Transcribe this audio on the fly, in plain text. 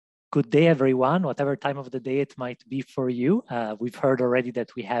Good day, everyone, whatever time of the day it might be for you. We've heard already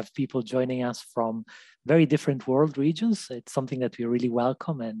that we have people joining us from very different world regions. It's something that we really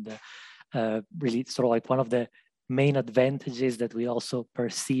welcome and really sort of like one of the main advantages that we also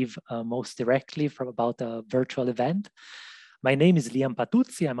perceive most directly from about a virtual event. My name is Liam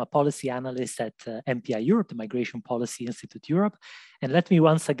Patuzzi. I'm a policy analyst at MPI Europe, the Migration Policy Institute Europe. And let me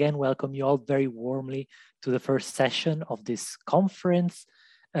once again welcome you all very warmly to the first session of this conference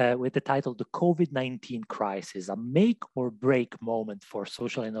with the title, The COVID-19 Crisis, a make or break moment for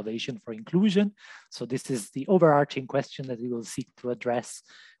social innovation for inclusion. So this is the overarching question that we will seek to address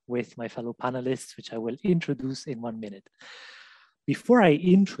with my fellow panelists, which I will introduce in 1 minute. Before I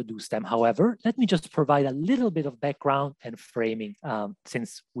introduce them, however, let me just provide a little bit of background and framing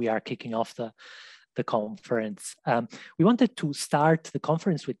since we are kicking off the conference. We wanted to start the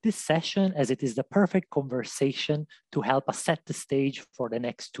conference with this session as it is the perfect conversation to help us set the stage for the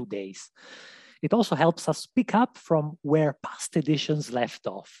next 2 days. It also helps us pick up from where past editions left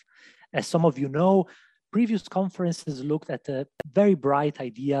off. As some of you know, previous conferences looked at the very bright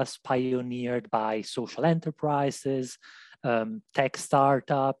ideas pioneered by social enterprises, tech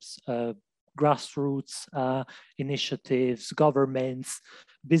startups, grassroots initiatives, governments,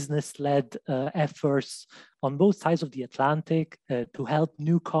 business-led efforts on both sides of the Atlantic to help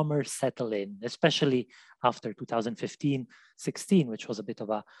newcomers settle in, especially after 2015-16, which was a bit of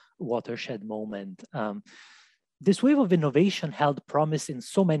a watershed moment. This wave of innovation held promise in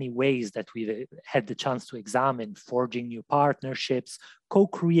so many ways that we've had the chance to examine, forging new partnerships,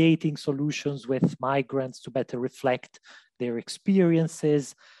 co-creating solutions with migrants to better reflect their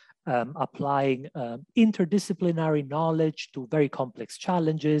experiences, applying interdisciplinary knowledge to very complex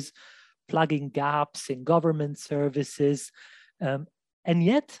challenges, plugging gaps in government services. And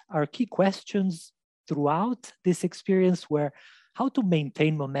yet our key questions throughout this experience were how to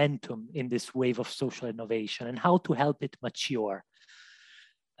maintain momentum in this wave of social innovation and how to help it mature.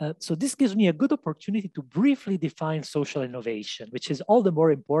 So this gives me a good opportunity to briefly define social innovation, which is all the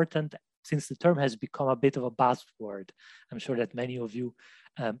more important since the term has become a bit of a buzzword. I'm sure that many of you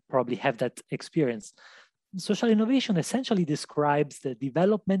probably have that experience. Social innovation essentially describes the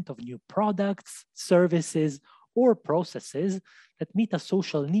development of new products, services, or processes that meet a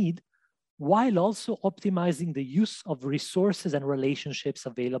social need while also optimizing the use of resources and relationships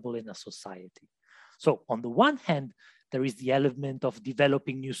available in a society. So on the one hand, there is the element of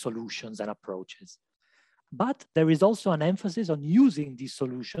developing new solutions and approaches. But there is also an emphasis on using these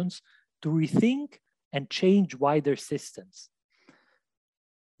solutions to rethink and change wider systems.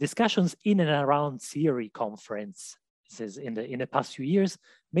 Discussions in and around CIRI conference in the past few years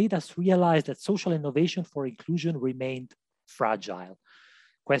made us realize that social innovation for inclusion remained fragile.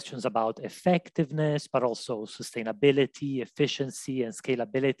 Questions about effectiveness, but also sustainability, efficiency, and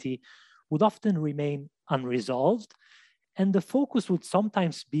scalability would often remain unresolved. And the focus would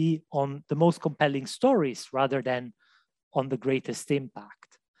sometimes be on the most compelling stories rather than on the greatest impact.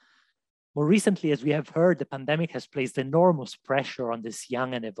 More recently, as we have heard, the pandemic has placed enormous pressure on this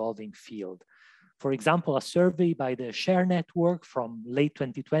young and evolving field. For example, a survey by the SHARE Network from late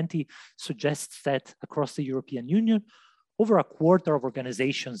 2020 suggests that across the European Union, over a quarter of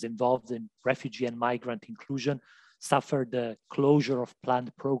organizations involved in refugee and migrant inclusion suffered the closure of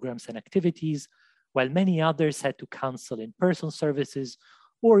planned programs and activities, while many others had to cancel in-person services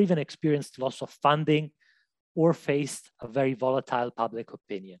or even experienced loss of funding or faced a very volatile public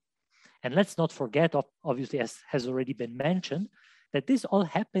opinion. And let's not forget, obviously, as has already been mentioned, that this all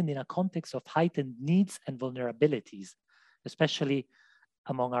happened in a context of heightened needs and vulnerabilities, especially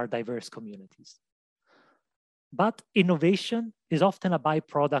among our diverse communities. But innovation is often a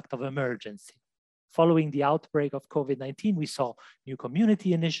byproduct of emergency. Following the outbreak of COVID-19, we saw new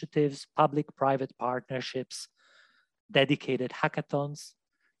community initiatives, public-private partnerships, dedicated hackathons.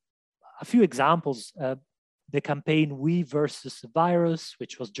 A few examples, the campaign We versus the Virus,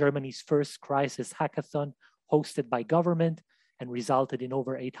 which was Germany's first crisis hackathon hosted by government and resulted in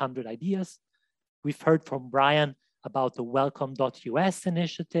over 800 ideas. We've heard from Brian about the Welcome.us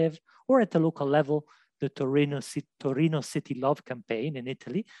initiative, or at the local level, the Torino City Love campaign in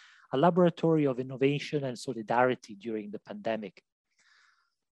Italy, a laboratory of innovation and solidarity during the pandemic.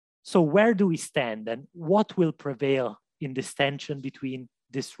 So where do we stand and what will prevail in this tension between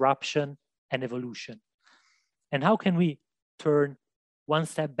disruption and evolution? And how can we turn one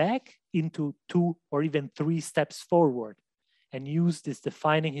step back into 2 or even 3 steps forward and use this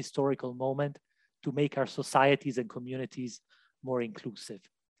defining historical moment to make our societies and communities more inclusive?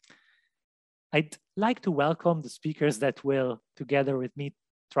 I'd like to welcome the speakers that will, together with me,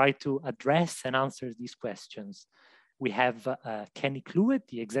 try to address and answer these questions. We have Kenny Cluett,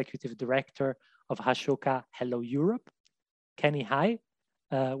 the Executive Director of Ashoka Hello Europe. Kenny, hi.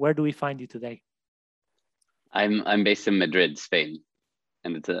 Where do we find you today? I'm based in Madrid, Spain,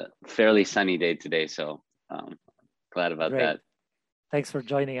 and it's a fairly sunny day today, so glad about Great. that. Thanks for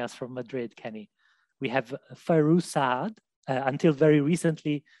joining us from Madrid, Kenny. We have Fairouz Saad. Until very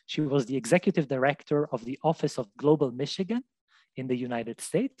recently, she was the Executive Director of the Office of Global Michigan in the United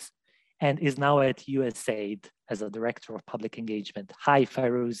States and is now at USAID as a Director of Public Engagement. Hi,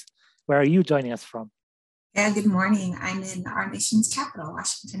 Fairouz. Where are you joining us from? Yeah, good morning. I'm in our nation's capital,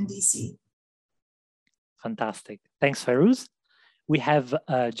 Washington, D.C. Fantastic. Thanks, Fairouz. We have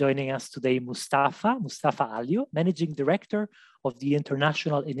joining us today Mustafa Alio, Managing Director of the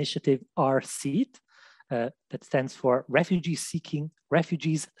International Initiative RSEAT, that stands for Refugees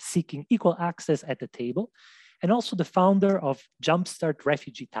Seeking Equal Access at the Table, and also the founder of Jumpstart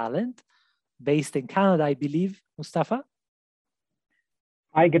Refugee Talent, based in Canada, I believe. Mustafa?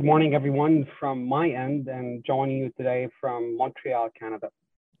 Hi, good morning, everyone, from my end, and joining you today from Montreal, Canada.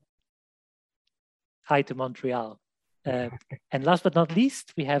 Hi to Montreal. And last but not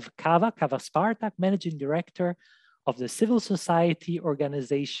least, we have Kava Spartak, Managing Director of the civil society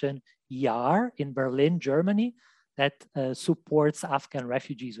organization YAR in Berlin, Germany, that supports Afghan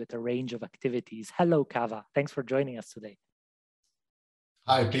refugees with a range of activities. Hello, Kava. Thanks for joining us today.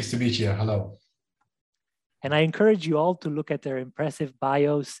 Hi, pleased to be here. Hello. And I encourage you all to look at their impressive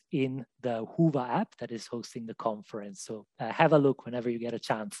bios in the Whova app that is hosting the conference. So have a look whenever you get a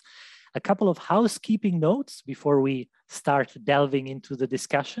chance. A couple of housekeeping notes before we start delving into the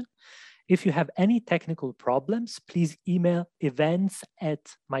discussion. If you have any technical problems, please email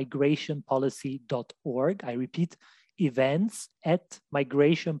events@migrationpolicy.org. I repeat,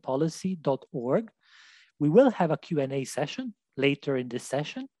 events@migrationpolicy.org. We will have a Q&A session later in this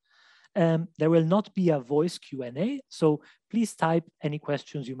session. There will not be a voice Q&A, so please type any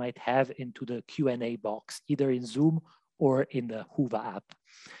questions you might have into the Q&A box, either in Zoom or in the Whova app.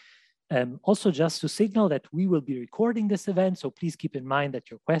 Also, just to signal that we will be recording this event, so please keep in mind that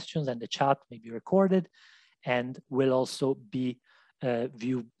your questions and the chat may be recorded and will also be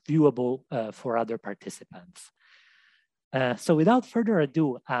viewable for other participants. So without further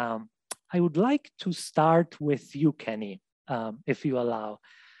ado, I would like to start with you, Kenny, if you allow.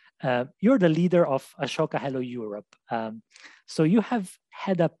 You're the leader of Ashoka Hello Europe. So you have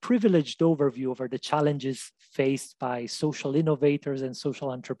had a privileged overview over the challenges faced by social innovators and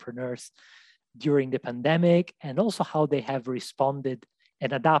social entrepreneurs during the pandemic, and also how they have responded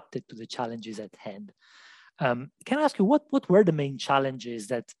and adapted to the challenges at hand. Can I ask you, what were the main challenges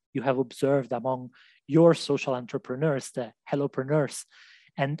that you have observed among your social entrepreneurs, the Hellopreneurs,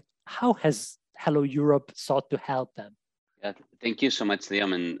 and how has Hello Europe sought to help them? Yeah, thank you so much,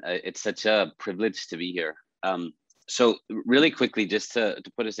 Liam, and it's such a privilege to be here. So really quickly, just to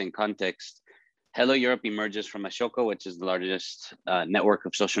put us in context, Hello Europe emerges from Ashoka, which is the largest network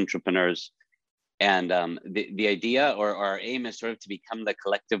of social entrepreneurs. And the idea or our aim is sort of to become the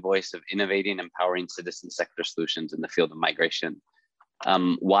collective voice of innovating, empowering citizen sector solutions in the field of migration.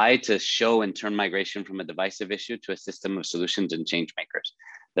 Why? To show and turn migration from a divisive issue to a system of solutions and change makers.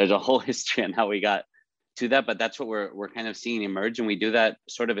 There's a whole history on how we got to that, but that's what we're kind of seeing emerge. And we do that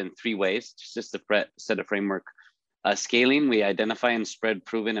sort of in three ways, just to set a framework. Scaling, we identify and spread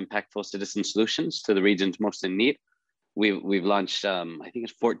proven, impactful citizen solutions to the regions most in need. We've launched, I think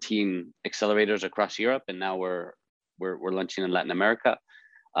it's 14 accelerators across Europe, and now we're launching in Latin America.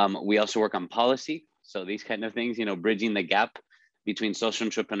 We also work on policy. So these kind of things, bridging the gap between social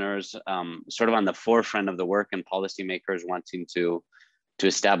entrepreneurs, sort of on the forefront of the work, and policymakers wanting to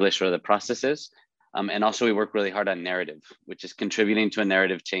establish where the process is. And also we work really hard on narrative, which is contributing to a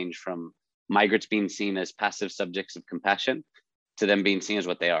narrative change from migrants being seen as passive subjects of compassion to them being seen as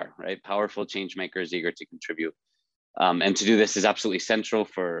what they are, right? Powerful change makers eager to contribute. And to do this is absolutely central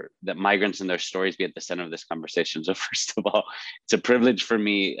for that migrants and their stories be at the center of this conversation. So first of all, it's a privilege for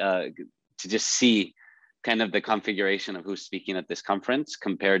me to just see kind of the configuration of who's speaking at this conference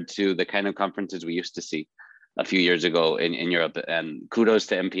compared to the kind of conferences we used to see a few years ago in Europe. And kudos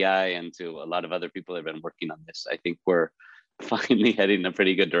to MPI and to a lot of other people that have been working on this. I think we're finally heading in a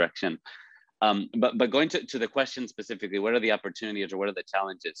pretty good direction. But going to the question specifically, what are the opportunities or what are the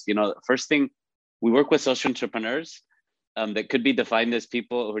challenges? First thing, we work with social entrepreneurs that could be defined as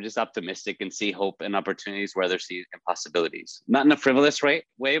people who are just optimistic and see hope and opportunities where others see impossibilities. Not in a frivolous way,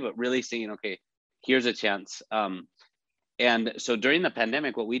 but really seeing, okay, here's a chance. And so during the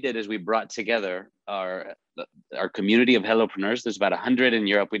pandemic, what we did is we brought together our community of Hellopreneurs. There's about 100 in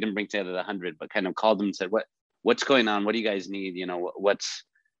Europe. We didn't bring together the 100, but kind of called them and said, what's going on? What do you guys need?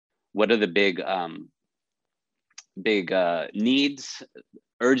 What are the big big needs,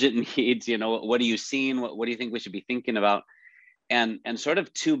 urgent needs. You know, what are you seeing? What do you think we should be thinking about? And sort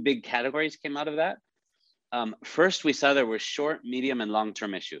of two big categories came out of that. First, we saw there were short, medium, and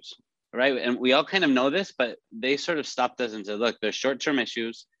long-term issues, right? And we all kind of know this, but they sort of stopped us and said, look, there's short-term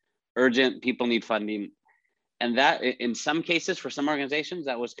issues, urgent, people need funding. And that, in some cases, for some organizations,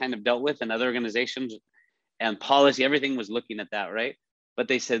 that was kind of dealt with, and other organizations and policy, everything was looking at that, right? But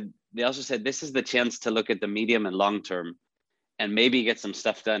they also said, this is the chance to look at the medium and long-term and maybe get some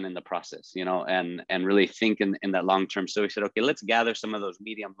stuff done in the process, you know, and really think in that long-term. So we said, okay, let's gather some of those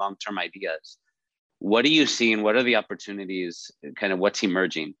medium, long-term ideas. What are you seeing? What are the opportunities? Kind of what's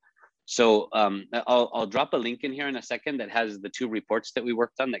emerging? So I'll drop a link in here in a second that has the two reports that we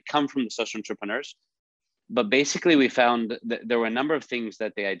worked on that come from the social entrepreneurs. But basically, we found that there were a number of things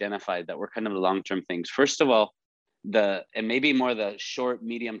that they identified that were kind of the long-term things. First of all, and maybe more the short,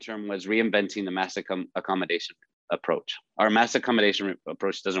 medium term was reinventing the mass accommodation approach. Our mass accommodation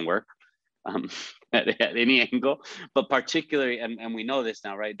approach doesn't work at any angle, but particularly, and we know this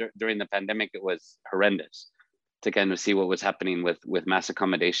now, right? During the pandemic, it was horrendous to kind of see what was happening with mass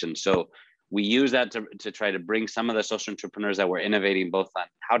accommodation. So we use that to try to bring some of the social entrepreneurs that were innovating both on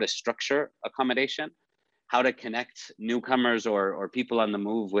how to structure accommodation, how to connect newcomers or people on the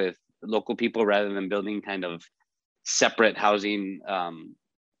move with local people rather than building kind of separate housing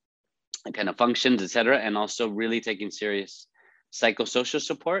kind of functions, et cetera, and also really taking serious psychosocial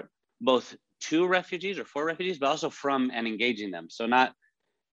support, both to refugees or for refugees, but also from and engaging them. So not,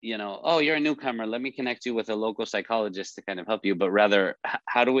 you know, oh, you're a newcomer, let me connect you with a local psychologist to kind of help you, but rather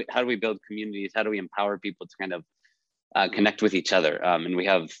how do we build communities? How do we empower people to kind of connect with each other? And we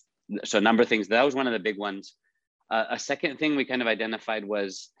have, so a number of things. That was one of the big ones. A second thing we kind of identified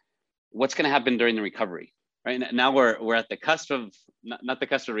was what's going to happen during the recovery. Right now we're at the cusp of not the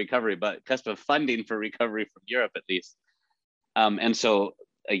cusp of recovery, but cusp of funding for recovery from Europe at least. And so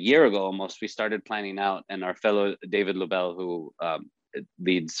a year ago almost, we started planning out, and our fellow David Lubell, who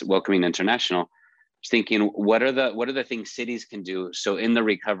leads Welcoming International, was thinking what are the things cities can do. So in the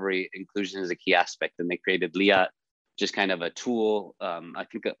recovery, inclusion is a key aspect, and they created Liat, just kind of a tool. I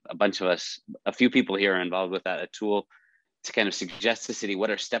think a bunch of us, a few people here are involved with that, a tool to kind of suggest to city what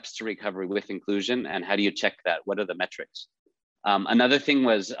are steps to recovery with inclusion and how do you check that? What are the metrics? Another thing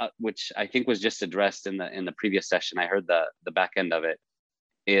was, which I think was just addressed in the previous session, I heard the back end of it,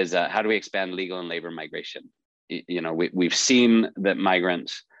 is how do we expand legal and labor migration? You know, we've seen that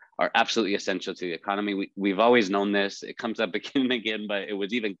migrants are absolutely essential to the economy. We've always known this. It comes up again and again, but it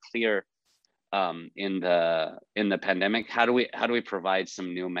was even clear in the pandemic. How do we provide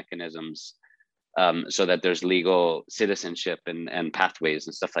some new mechanisms so that there's legal citizenship and pathways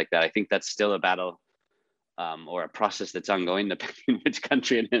and stuff like that? I think that's still a battle or a process that's ongoing, depending which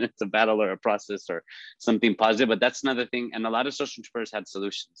country, and it's a battle or a process or something positive, but that's another thing. And a lot of social entrepreneurs had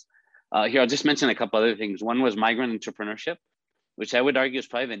solutions. Here, I'll just mention a couple other things. One was migrant entrepreneurship, which I would argue is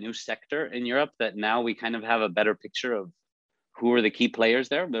probably the new sector in Europe that now we kind of have a better picture of who are the key players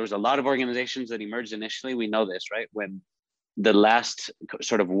there. There was a lot of organizations that emerged initially. We know this, right? When the last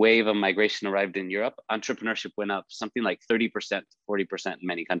sort of wave of migration arrived in Europe, entrepreneurship went up something like 30% to 40% in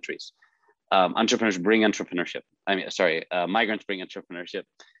many countries. Entrepreneurs bring entrepreneurship. Migrants bring entrepreneurship.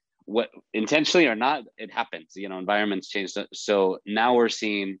 What intentionally or not, it happens. You know, environments change. So now we're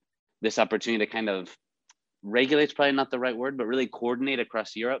seeing this opportunity to kind of regulate, probably not the right word, but really coordinate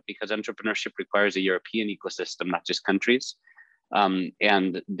across Europe, because entrepreneurship requires a European ecosystem, not just countries,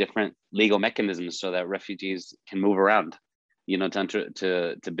 and different legal mechanisms so that refugees can move around, you know,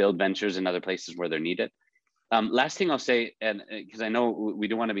 to build ventures in other places where they're needed. Last thing I'll say, and because I know we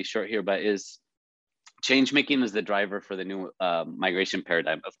do want to be short here, but is change making is the driver for the new migration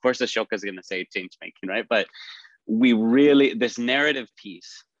paradigm. Of course, Ashoka is going to say change making, right? But we really, this narrative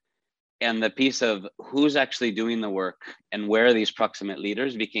piece and the piece of who's actually doing the work and where are these proximate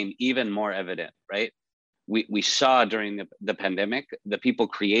leaders became even more evident, right? We saw during the pandemic, the people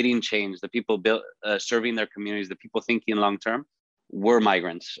creating change, the people serving their communities, the people thinking long-term were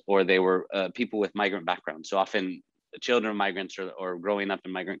migrants, or they were people with migrant backgrounds. So often children of migrants or growing up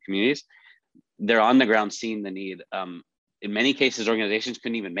in migrant communities, they're on the ground seeing the need. In many cases, organizations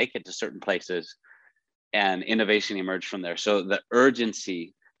couldn't even make it to certain places, and innovation emerged from there. So the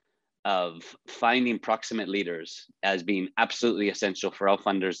urgency of finding proximate leaders as being absolutely essential for all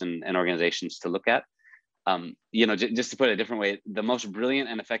funders and organizations to look at. You know, just to put it a different way, the most brilliant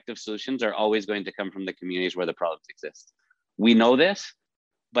and effective solutions are always going to come from the communities where the problems exist. We know this,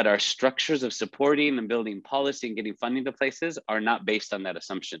 but our structures of supporting and building policy and getting funding to places are not based on that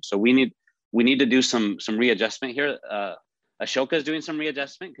assumption. So we need to do some readjustment here. Ashoka is doing some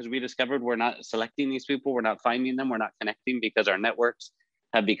readjustment because we discovered we're not selecting these people, we're not finding them, we're not connecting because our networks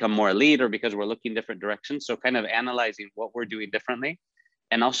have become more elite or because we're looking different directions. So kind of analyzing what we're doing differently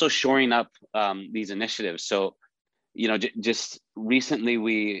and also shoring up these initiatives. So, you know, just recently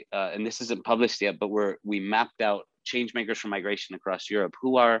we, and this isn't published yet, but we mapped out change makers for migration across Europe.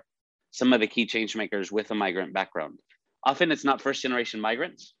 Who are some of the key change makers with a migrant background? Often it's not first generation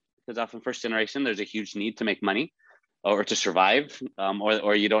migrants, because often first generation, there's a huge need to make money or to survive,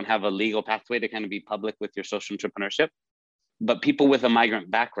 or you don't have a legal pathway to kind of be public with your social entrepreneurship. But people with a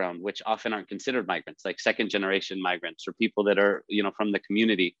migrant background, which often aren't considered migrants, like second generation migrants or people that are, you know, from the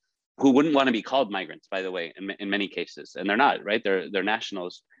community who wouldn't want to be called migrants, by the way, in many cases, and they're not, right? They're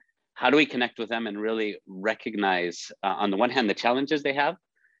nationals. How do we connect with them and really recognize, on the one hand, the challenges they have,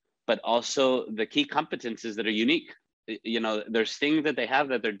 but also the key competences that are unique? You know, there's things that they have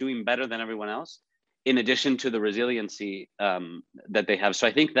that they're doing better than everyone else, in addition to the resiliency that they have. So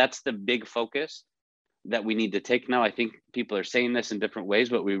I think that's the big focus that we need to take now. I think people are saying this in different ways,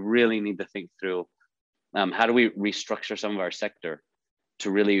 but we really need to think through how do we restructure some of our sector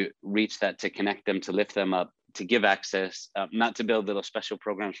to really reach that, to connect them, to lift them up, to give access, not to build little special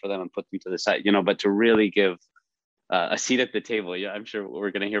programs for them and put them to the side, you know, but to really give a seat at the table. Yeah, I'm sure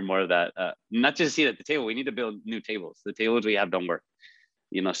we're going to hear more of that. Not just a seat at the table, we need to build new tables. The tables we have don't work,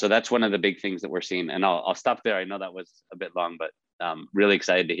 you know, so that's one of the big things that we're seeing. And I'll stop there. I know that was a bit long, but really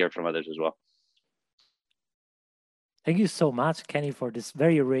excited to hear from others as well. Thank you so much, Kenny, for this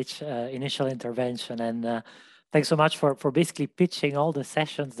very rich initial intervention. And thanks so much for basically pitching all the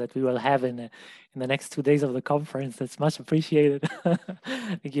sessions that we will have in the next 2 days of the conference. That's much appreciated.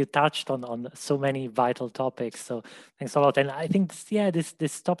 I think you touched on so many vital topics. So thanks a lot. And I think, yeah,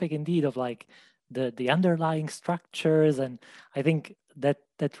 this topic indeed of like the underlying structures, and I think that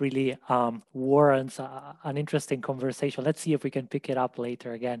really warrants an interesting conversation. Let's see if we can pick it up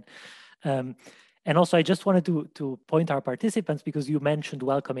later again. And also, I just wanted to point our participants, because you mentioned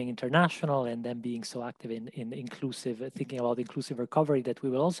Welcoming International and them being so active in inclusive, thinking about inclusive recovery, that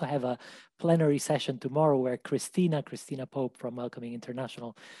we will also have a plenary session tomorrow where Christina Pope from Welcoming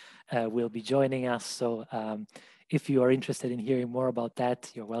International will be joining us. So if you are interested in hearing more about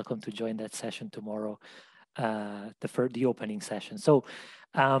that, you're welcome to join that session tomorrow, the opening session. So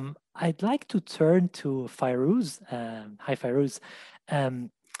I'd like to turn to Fairuz. Hi, Fairuz.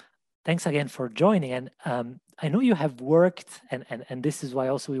 Thanks again for joining. And I know you have worked, and this is why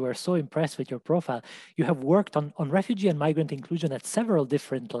also we were so impressed with your profile. You have worked on refugee and migrant inclusion at several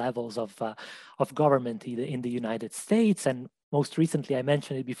different levels of government, either in the United States, and most recently, I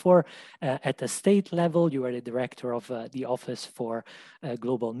mentioned it before, at the state level, you were the director of the Office for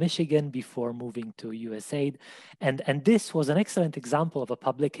Global Michigan before moving to USAID. And this was an excellent example of a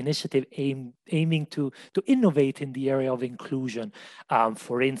public initiative aiming to innovate in the area of inclusion.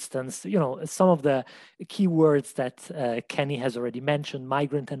 For instance, you know, some of the key words that Kenny has already mentioned: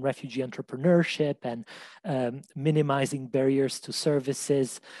 migrant and refugee entrepreneurship, and minimizing barriers to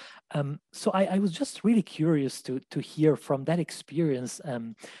services. So I was just really curious to hear from that experience,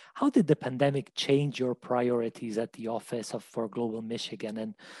 how did the pandemic change your priorities at the Office for Global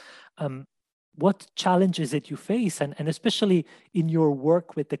Michigan, and what challenges did you face, and especially in your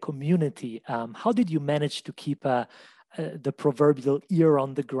work with the community, how did you manage to keep the proverbial ear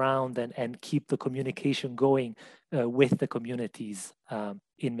on the ground and keep the communication going with the communities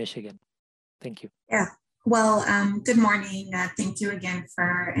in Michigan? Thank you. Yeah. Well, good morning. Thank you again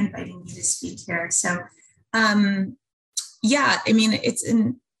for inviting me to speak here. So, yeah, I mean, it's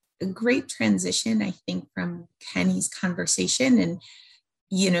a great transition, I think, from Kenny's conversation and,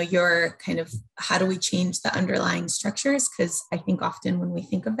 you know, your kind of how do we change the underlying structures? Because I think often when we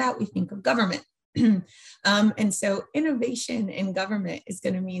think of that, we think of government. And so innovation in government is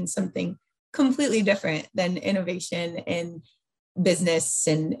going to mean something completely different than innovation in business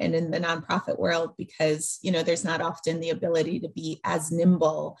and in the nonprofit world, because, you know, there's not often the ability to be as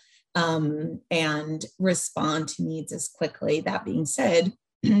nimble and respond to needs as quickly. That being said,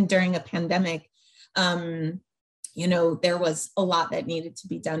 during a pandemic, you know, there was a lot that needed to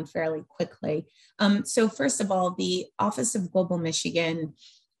be done fairly quickly. So first of all, the Office of Global Michigan,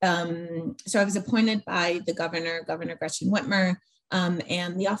 so I was appointed by the Governor Gretchen Whitmer.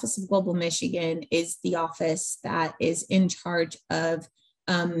 And the Office of Global Michigan is the office that is in charge of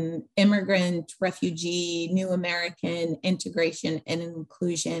immigrant, refugee, new American integration and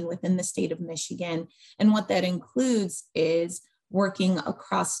inclusion within the state of Michigan. And what that includes is working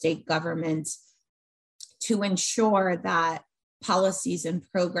across state governments to ensure that policies and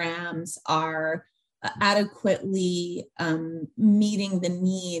programs are adequately meeting the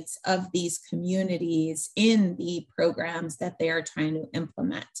needs of these communities in the programs that they are trying to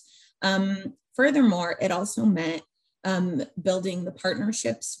implement. Furthermore, it also meant building the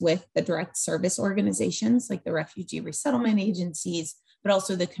partnerships with the direct service organizations like the refugee resettlement agencies, but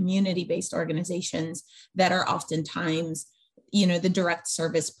also the community-based organizations that are oftentimes, the direct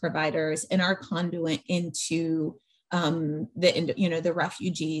service providers and our conduit into the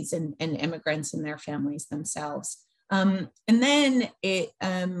refugees and immigrants and their families themselves. And then it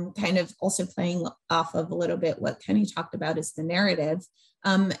kind of also playing off of a little bit what Kenny talked about is the narrative.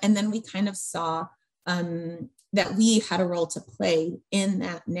 And then we kind of saw that we had a role to play in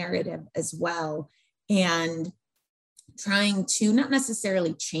that narrative as well. And trying to not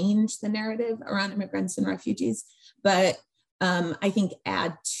necessarily change the narrative around immigrants and refugees, but I think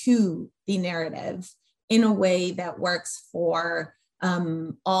add to the narrative in a way that works for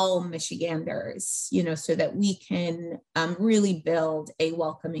all Michiganders, so that we can really build a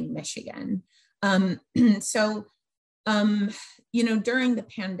welcoming Michigan. So, during the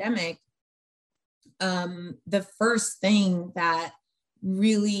pandemic, the first thing that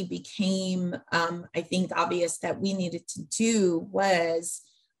really became, I think, obvious that we needed to do was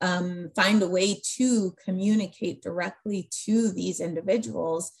find a way to communicate directly to these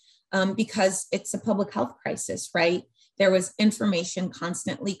individuals because it's a public health crisis, right? There was information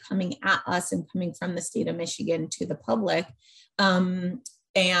constantly coming at us and coming from the state of Michigan to the public. Very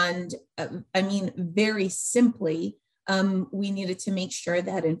simply, we needed to make sure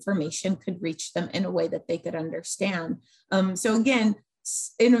that information could reach them in a way that they could understand. So again,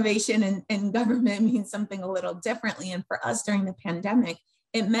 innovation and government means something a little differently. And for us during the pandemic,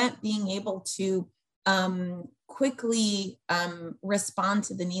 it meant being able to quickly respond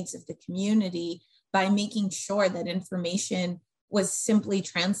to the needs of the community by making sure that information was simply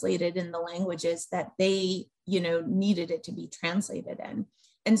translated in the languages that they, needed it to be translated in.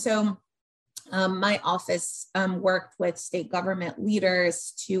 And so my office worked with state government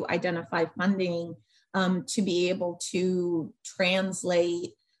leaders to identify funding to be able to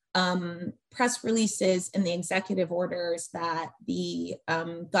translate press releases and the executive orders that the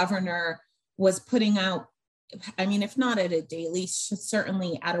governor was putting out. I mean, if not at a daily,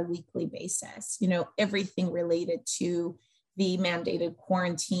 certainly at a weekly basis, everything related to the mandated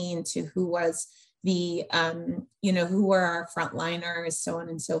quarantine, to who was the, who were our frontliners, so on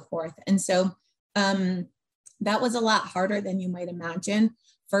and so forth. And so that was a lot harder than you might imagine.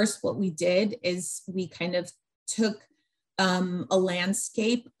 First, what we did is we kind of took a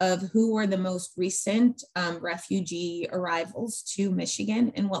landscape of who were the most recent refugee arrivals to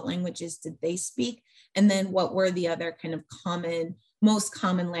Michigan and what languages did they speak, and then what were the other kind of most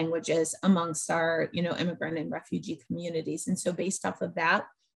common languages amongst our, immigrant and refugee communities. And so based off of that,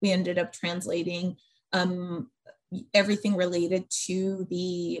 we ended up translating everything related to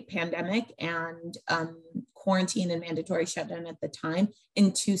the pandemic and quarantine and mandatory shutdown at the time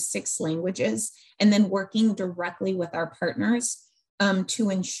into 6 languages, and then working directly with our partners to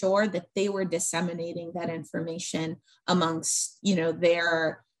ensure that they were disseminating that information amongst,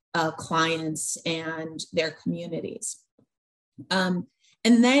 their clients and their communities. And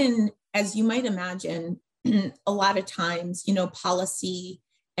then, as you might imagine, a lot of times, policy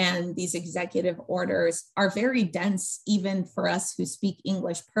and these executive orders are very dense, even for us who speak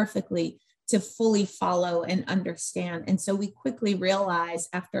English perfectly, to fully follow and understand. And so we quickly realized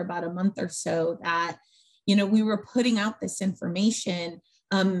after about a month or so that, we were putting out this information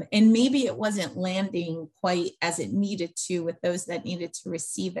and maybe it wasn't landing quite as it needed to with those that needed to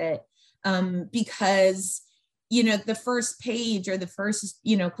receive it because, the first page or the first,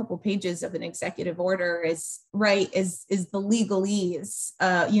 couple pages of an executive order is the legalese,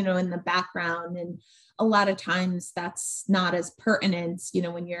 in the background. And a lot of times that's not as pertinent,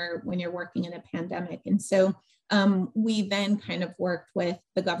 when you're working in a pandemic. And so we then kind of worked with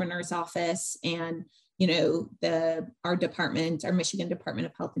the governor's office and, our Michigan Department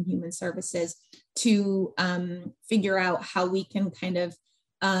of Health and Human Services to figure out how we can kind of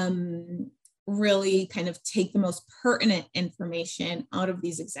really kind of take the most pertinent information out of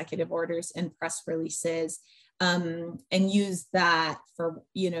these executive orders and press releases and use that for,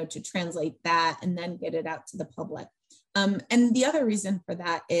 to translate that and then get it out to the public. And the other reason for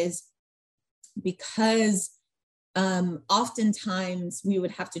that is because oftentimes we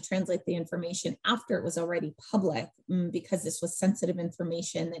would have to translate the information after it was already public because this was sensitive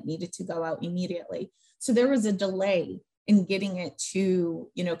information that needed to go out immediately. So there was a delay in getting it to,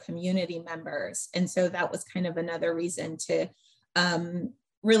 community members. And so that was kind of another reason to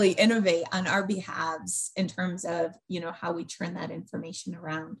really innovate on our behalves in terms of, how we turn that information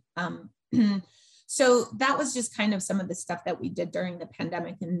around. So that was just kind of some of the stuff that we did during the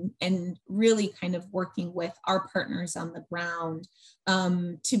pandemic, and really kind of working with our partners on the ground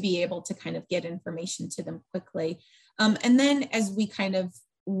to be able to kind of get information to them quickly. And then as we kind of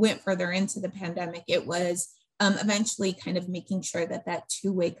went further into the pandemic, it was eventually kind of making sure that that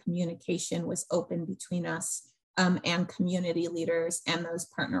two-way communication was open between us and community leaders and those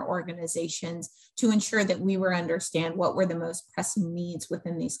partner organizations to ensure that we were understand what were the most pressing needs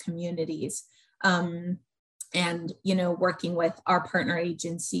within these communities. And, you know, working with our partner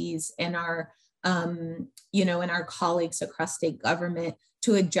agencies and our, you know, and our colleagues across state government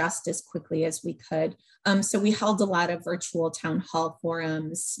to adjust as quickly as we could. So we held a lot of virtual town hall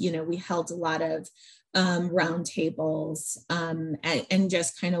forums, you know, we held a lot of roundtables and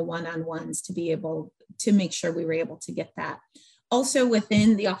just kind of one-on-ones to be able to make sure we were able to get that. Also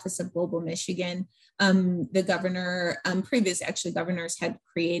within the Office of Global Michigan, the governor, previous actually governors had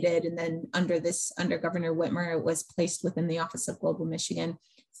created, and then under Governor Whitmer, it was placed within the Office of Global Michigan,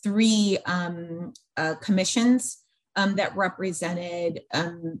 3 commissions that represented,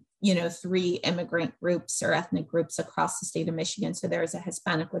 you know, 3 immigrant groups or ethnic groups across the state of Michigan. So there was a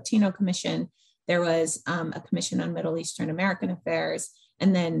Hispanic Latino Commission, there was a Commission on Middle Eastern American Affairs,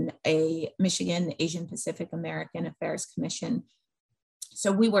 and then a Michigan Asian Pacific American Affairs Commission.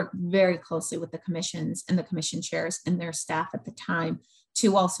 So we worked very closely with the commissions and the commission chairs and their staff at the time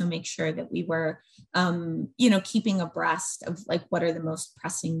to also make sure that we were, you know, keeping abreast of like what are the most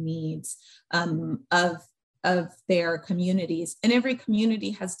pressing needs of their communities. And every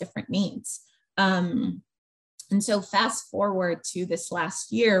community has different needs. And so fast forward to this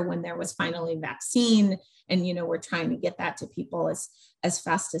last year when there was finally vaccine, and, you know, we're trying to get that to people as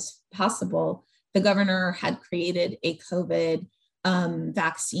fast as possible. The governor had created a COVID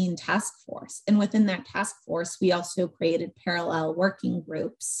vaccine task force. And within that task force, we also created parallel working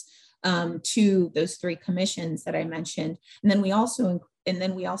groups to those 3 commissions that I mentioned. And then we also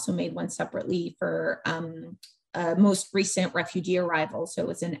made one separately for most recent refugee arrivals. So it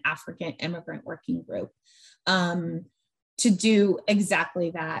was an African immigrant working group to do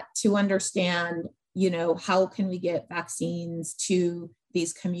exactly that, to understand, you know, how can we get vaccines to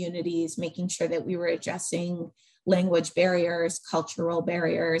these communities, making sure that we were addressing language barriers, cultural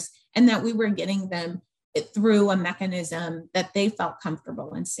barriers, and that we were getting them through a mechanism that they felt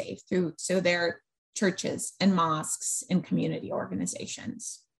comfortable and safe through. So their churches and mosques and community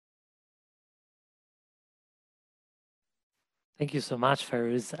organizations. Thank you so much,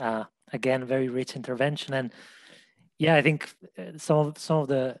 Ferouz. Again, very rich intervention. And yeah, I think some of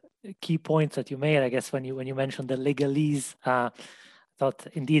the key points that you made, I guess when you mentioned the legalese, I thought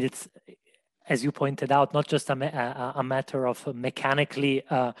indeed it's, as you pointed out, not just a matter of mechanically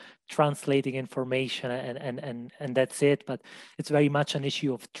translating information and that's it, but it's very much an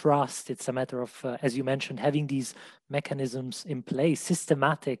issue of trust. It's a matter of, as you mentioned, having these mechanisms in place,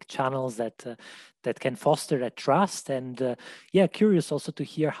 systematic channels that can foster that trust. And yeah, curious also to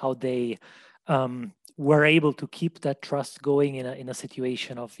hear how they were able to keep that trust going in a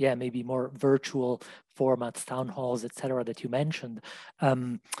situation of, yeah, maybe more virtual formats, town halls, etc., that you mentioned.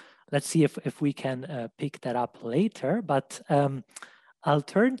 Let's see if we can pick that up later, but I'll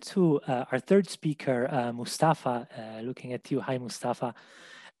turn to our third speaker, Mustafa, looking at you. Hi, Mustafa.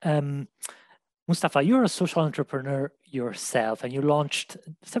 Mustafa, you're a social entrepreneur yourself, and you launched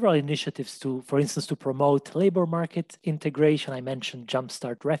several initiatives to, for instance, to promote labor market integration. I mentioned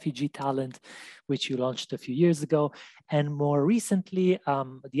Jumpstart Refugee Talent, which you launched a few years ago, and more recently,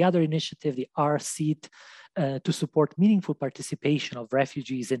 the other initiative, the R-Seat, to support meaningful participation of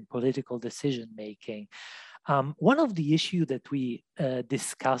refugees in political decision-making. One of the issues that we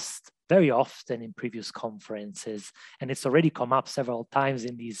discussed very often in previous conferences, and it's already come up several times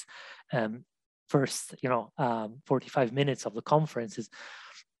in these first 45 minutes of the conference, is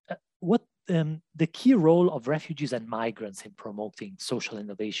what the key role of refugees and migrants in promoting social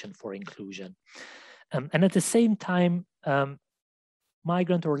innovation for inclusion. And at the same time,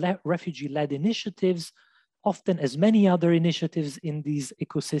 migrant or refugee-led initiatives, often as many other initiatives in these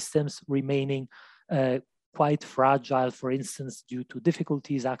ecosystems, remaining quite fragile, for instance, due to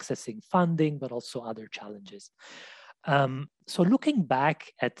difficulties accessing funding, but also other challenges. So looking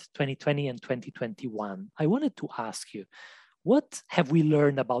back at 2020 and 2021, I wanted to ask you, what have we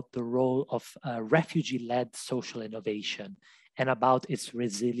learned about the role of refugee-led social innovation and about its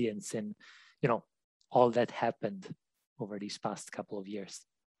resilience in, all that happened over these past couple of years?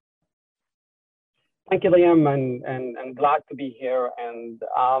 Thank you, Liam, and glad to be here. And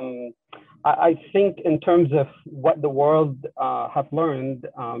I think in terms of what the world have learned,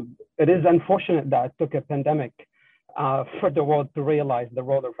 it is unfortunate that it took a pandemic for the world to realize the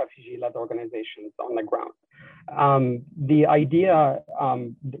role of refugee-led organizations on the ground. The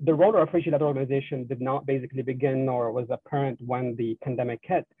role of refugee-led organization did not basically begin or was apparent when the pandemic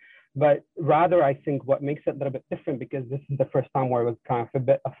hit, but rather I think what makes it a little bit different, because this is the first time where it was kind of a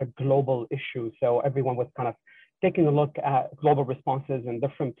bit of a global issue. So everyone was kind of taking a look at global responses in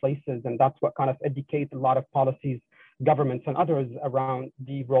different places, and that's what kind of educates a lot of policies, governments, and others around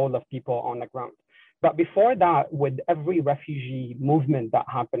the role of people on the ground. But before that, with every refugee movement that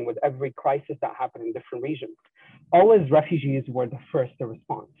happened, with every crisis that happened in different regions, always refugees were the first to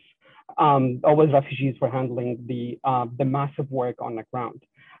respond. Always refugees were handling the massive work on the ground.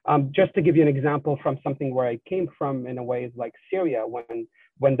 Just to give you an example from something where I came from, in a way, is like Syria.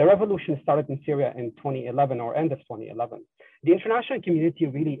 When the revolution started in Syria in 2011 or end of 2011, the international community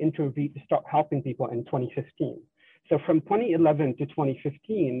really intervened to start helping people in 2015. So from 2011 to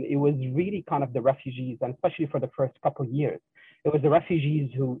 2015, it was really kind of the refugees, and especially for the first couple of years, it was the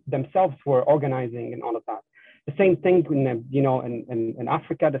refugees who themselves were organizing and all of that. The same thing in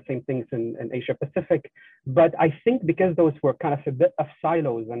Africa, the same things in Asia Pacific. But I think because those were kind of a bit of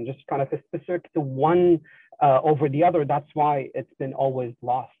silos and just kind of specific to one over the other, that's why it's been always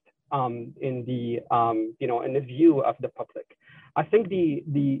lost in the in the view of the public. I think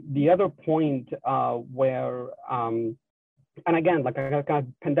the other point where and again, like a kind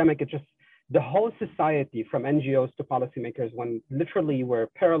of pandemic, it's just the whole society, from NGOs to policymakers, when literally we're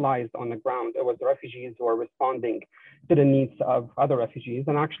paralyzed on the ground, it was the refugees who are responding to the needs of other refugees.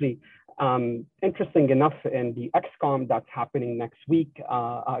 And actually, interesting enough, in the XCOM that's happening next week,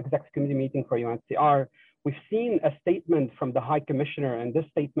 executive committee meeting for UNHCR, we've seen a statement from the High Commissioner, and this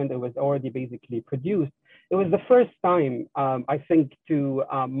statement, it was already basically produced. It was the first time, I think, to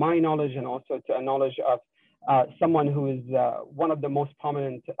my knowledge, and also to a knowledge of someone who is one of the most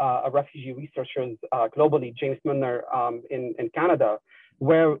prominent refugee researchers globally, James Milner in Canada,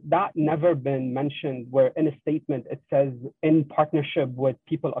 where that never been mentioned, where in a statement it says, in partnership with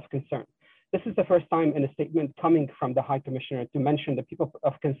people of concern. This is the first time in a statement coming from the High Commissioner to mention the people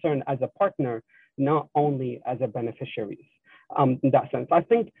of concern as a partner, not only as a beneficiaries. In that sense, I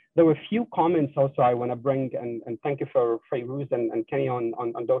think there were a few comments also I want to bring, and thank you for Fairuz and Kenny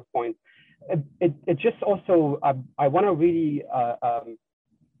on those points. It just also, I want to really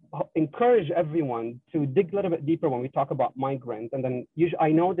encourage everyone to dig a little bit deeper when we talk about migrants. And then usually, I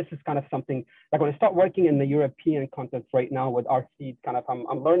know this is kind of something, like when I start working in the European context right now with RC, kind of,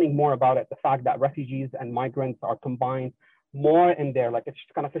 I'm learning more about it, the fact that refugees and migrants are combined more in there. Like it's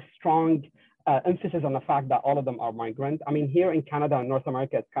kind of a strong emphasis on the fact that all of them are migrants. I mean, here in Canada and North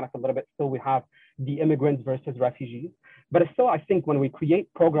America, it's kind of a little bit still, we have the immigrants versus refugees. But still, I think when we create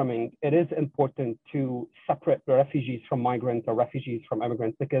programming, it is important to separate the refugees from migrants or refugees from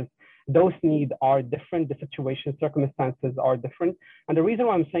immigrants, because those needs are different, the situation, circumstances are different. And the reason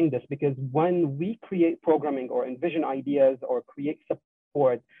why I'm saying this, because when we create programming or envision ideas or create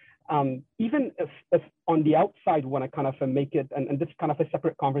support, even if on the outside when I kind of make it, and this is kind of a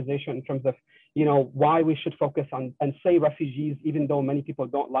separate conversation in terms of, you know, why we should focus on and say refugees, even though many people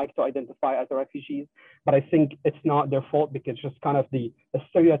don't like to identify as refugees, but I think it's not their fault, because just kind of the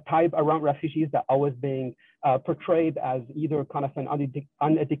stereotype around refugees that always being portrayed as either kind of an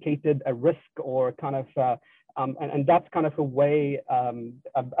uneducated, a risk, or kind of, and that's kind of a way, and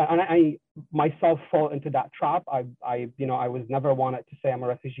I myself fall into that trap. I was never wanted to say I'm a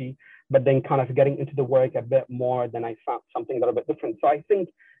refugee, but then kind of getting into the work a bit more, then I found something a little bit different. So I think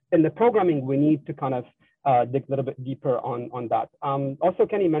in the programming, we need to kind of dig a little bit deeper on that. Also,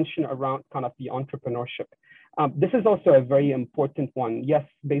 Kenny mentioned around kind of the entrepreneurship. This is also a very important one. Yes,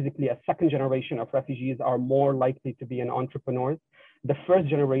 basically a second generation of refugees are more likely to be an entrepreneurs. The first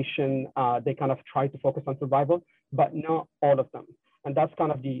generation, they kind of try to focus on survival, but not all of them. And that's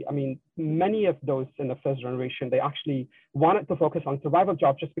kind of many of those in the first generation, they actually wanted to focus on survival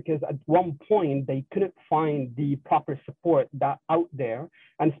jobs just because at one point they couldn't find the proper support that out there.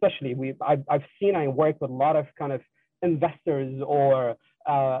 And especially I've seen, I work with a lot of kind of investors or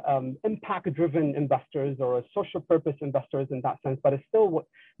impact-driven investors or social purpose investors in that sense, but it's still,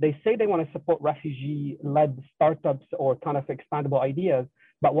 they say they want to support refugee-led startups or kind of expandable ideas,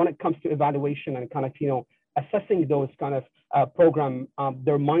 but when it comes to evaluation and kind of, assessing those kind of program,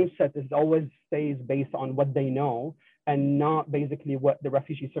 their mindset is always stays based on what they know and not basically what the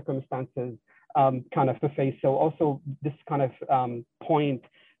refugee circumstances kind of face. So also this kind of point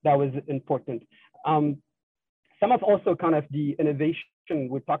that was important. Some of also kind of the innovation,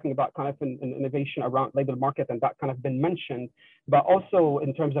 we're talking about kind of an innovation around labor market, and that kind of been mentioned, but also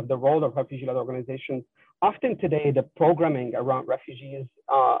in terms of the role of refugee-led organizations, often today the programming around refugees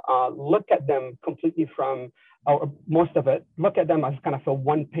look at them completely from or most of it, look at them as kind of a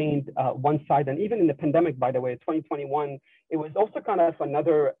one paint, one side. And even in the pandemic, by the way, 2021, it was also kind of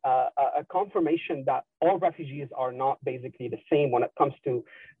another a confirmation that all refugees are not basically the same when it comes to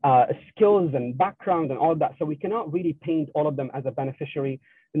skills and background and all that. So we cannot really paint all of them as a beneficiary.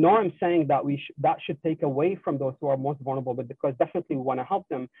 Nor I'm saying that that should take away from those who are most vulnerable, but because definitely we want to help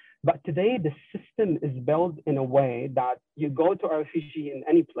them. But today the system is built in a way that you go to a refugee in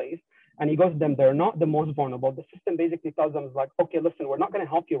any place, and he goes to them, they're not the most vulnerable. The system basically tells them, like, okay, listen, we're not going to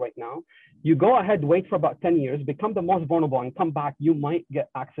help you right now. You go ahead, wait for about 10 years, become the most vulnerable, and come back. You might get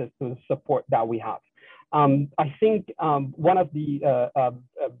access to the support that we have. I think one of the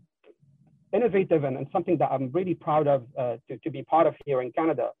innovative and something that I'm really proud of to be part of here in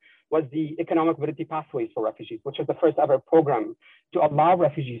Canada was the Economic Mobility Pathways for Refugees, which is the first ever program to allow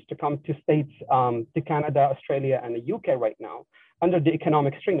refugees to come to states, to Canada, Australia, and the UK right now under the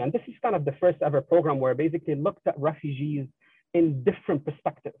economic stream. And this is kind of the first ever program where basically looked at refugees in different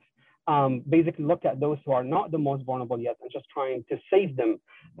perspectives. Basically look at those who are not the most vulnerable yet and just trying to save them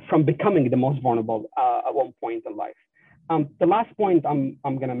from becoming the most vulnerable at one point in life. The last point I'm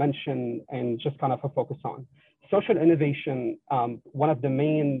going to mention and just kind of a focus on social innovation. One of the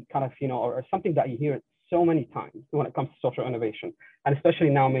main kind of, or something that you hear so many times when it comes to social innovation, and especially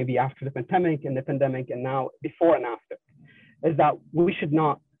now, maybe after the pandemic and now before and after, is that we should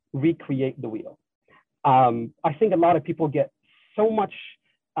not recreate the wheel. I think a lot of people get so much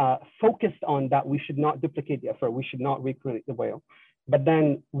focused on that we should not duplicate the effort, we should not recreate the wheel. But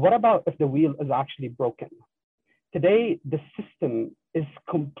then what about if the wheel is actually broken? Today, the system is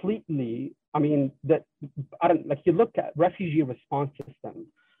completely, you look at refugee response system,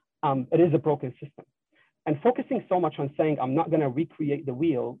 it is a broken system. And focusing so much on saying, I'm not going to recreate the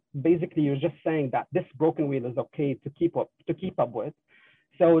wheel, basically you're just saying that this broken wheel is okay to keep up with.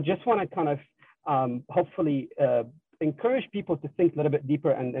 So just want to kind of hopefully encourage people to think a little bit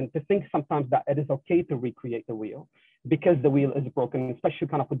deeper and to think sometimes that it is okay to recreate the wheel because the wheel is broken, especially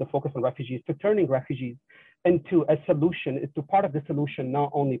kind of with the focus on refugees, to turning refugees into a solution, into part of the solution,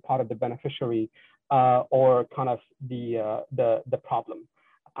 not only part of the beneficiary or kind of the problem.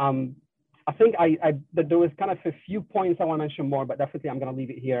 I think there was kind of a few points I want to mention more, but definitely I'm going to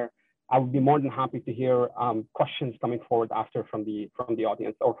leave it here. I would be more than happy to hear questions coming forward after from the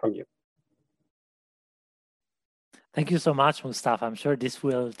audience or from you. Thank you so much, Mustafa. I'm sure this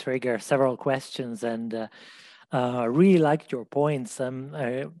will trigger several questions, and I really liked your points.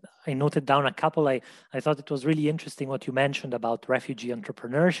 I noted down a couple. I thought it was really interesting what you mentioned about refugee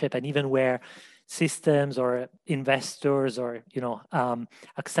entrepreneurship, and even where systems or investors or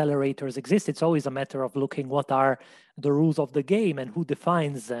accelerators exist, it's always a matter of looking what are the rules of the game and who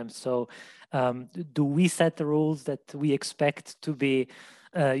defines them. So do we set the rules that we expect to be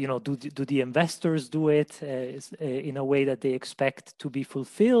do the investors do it in a way that they expect to be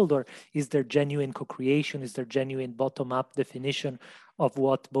fulfilled, or is there genuine co-creation? Is there genuine bottom-up definition of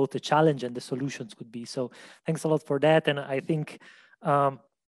what both the challenge and the solutions could be? So thanks a lot for that. And I think,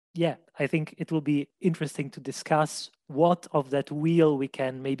 I think it will be interesting to discuss what of that wheel we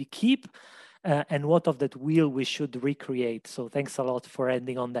can maybe keep and what of that wheel we should recreate. So thanks a lot for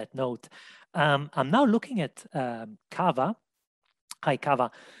ending on that note. I'm now looking at Kava. Hi, Kava.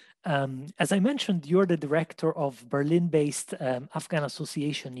 As I mentioned, you're the director of Berlin-based Afghan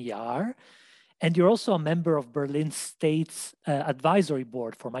Association YAR, and you're also a member of Berlin State's advisory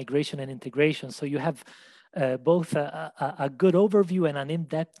board for migration and integration. So you have both a good overview and an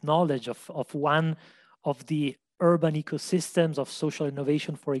in-depth knowledge of one of the urban ecosystems of social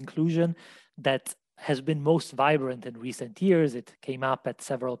innovation for inclusion that has been most vibrant in recent years. It came up at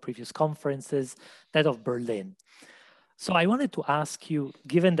several previous conferences, that of Berlin. So I wanted to ask you,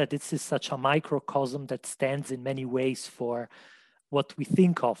 given that this is such a microcosm that stands in many ways for what we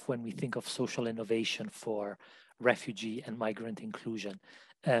think of when we think of social innovation for refugee and migrant inclusion,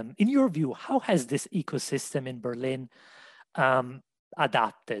 in your view, how has this ecosystem in Berlin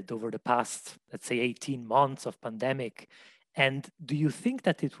adapted over the past, let's say, 18 months of pandemic? And do you think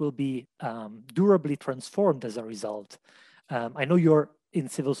that it will be durably transformed as a result? I know you're in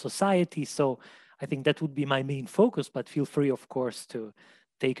civil society, so I think that would be my main focus, but feel free, of course, to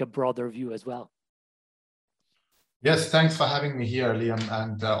take a broader view as well. Yes, thanks for having me here, Liam,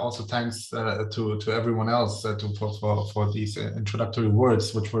 and also thanks to everyone else for these introductory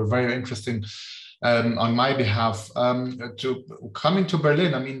words, which were very interesting on my behalf. Coming to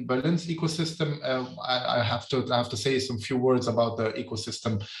Berlin, I mean, Berlin's ecosystem, I have to say some few words about the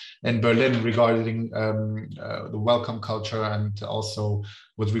ecosystem in Berlin regarding the welcome culture and also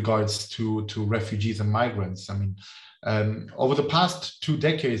with regards to refugees and migrants. I mean, Over the past 2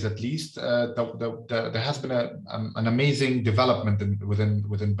 decades, at least, there has been an amazing development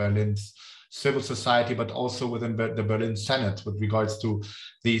within Berlin's civil society, but also within the Berlin Senate with regards to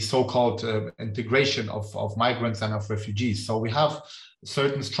the so-called integration of migrants and of refugees. So we have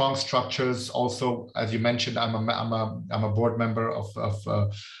certain strong structures. Also, as you mentioned, I'm a board member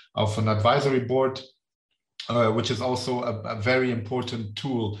of an advisory board, which is also a very important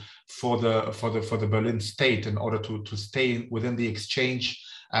tool for the Berlin state in order to stay within the exchange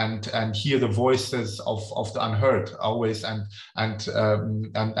and hear the voices of the unheard always, and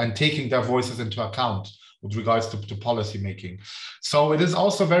taking their voices into account with regards to policy making. So it is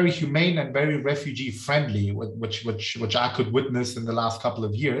also very humane and very refugee friendly, which I could witness in the last couple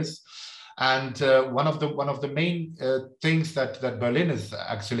of years. And one of the main things that Berlin is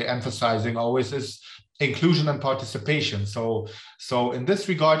actually emphasizing always is inclusion and participation. So in this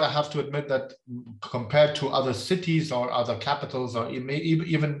regard, I have to admit that compared to other cities or other capitals, or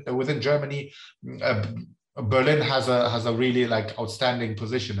even within Germany, Berlin has a really outstanding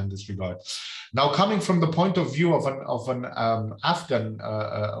position in this regard. Now, coming from the point of view of an Afghan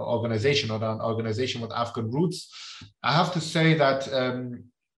organization, or an organization with Afghan roots, I have to say that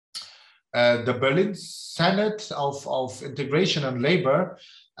the Berlin Senate of Integration and Labor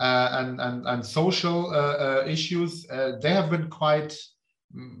and social issues, they have been quite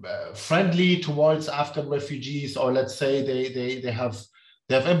friendly towards Afghan refugees, or let's say they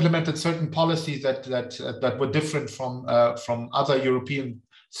have implemented certain policies that were different from other European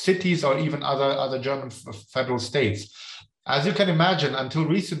cities or even other German federal states. As you can imagine, until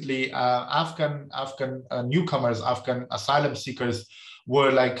recently, Afghan newcomers, Afghan asylum seekers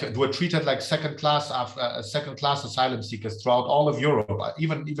were treated like second-class asylum seekers throughout all of Europe,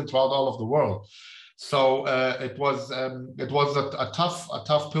 even throughout all of the world. So it was a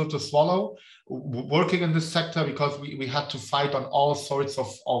tough pill to swallow working in this sector, because we had to fight on all sorts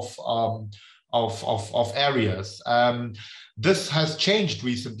of areas. This has changed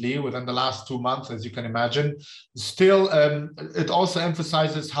recently within the last 2 months, as you can imagine. Still, it also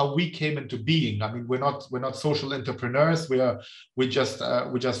emphasizes how we came into being. I mean, we're not social entrepreneurs. We just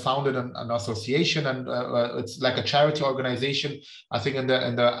founded an association, and it's like a charity organization. I think in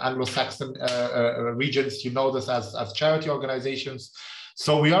the Anglo-Saxon regions, you know this as charity organizations.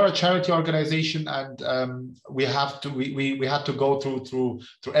 So we are a charity organization, and we had to go through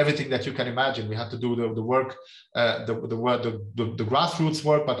everything that you can imagine. We had to do the work, the grassroots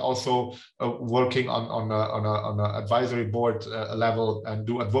work, but also working on an advisory board level and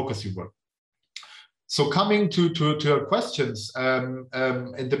do advocacy work. So coming to your questions,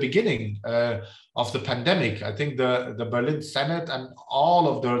 in the beginning of the pandemic, I think the Berlin Senate and all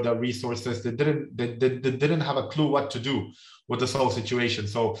of the resources, they didn't have a clue what to do with this whole situation.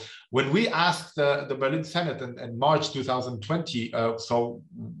 So when we asked the Berlin Senate in March 2020, so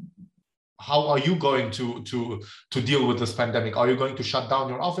how are you going to deal with this pandemic? Are you going to shut down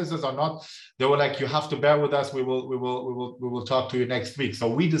your offices or not? They were like, you have to bear with us. We will talk to you next week.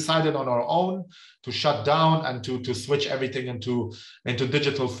 So we decided on our own to shut down and to switch everything into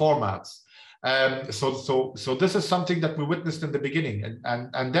digital formats. So this is something that we witnessed in the beginning,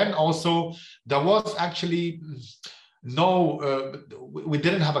 and then also there was actually we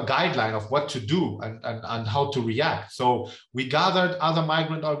didn't have a guideline of what to do and how to react. So we gathered other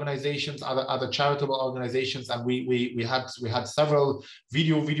migrant organizations, other charitable organizations, and we had several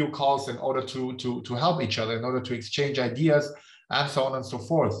video calls in order to help each other, in order to exchange ideas, and so on and so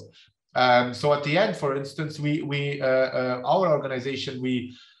forth. So at the end, for instance, our organization,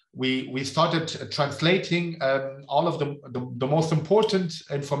 we started translating all of the most important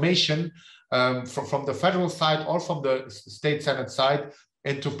information from the federal side or from the state Senate side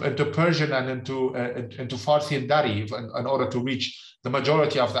into Persian and into Farsi and Dari in order to reach the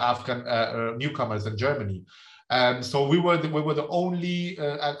majority of the Afghan newcomers in Germany. So we were the only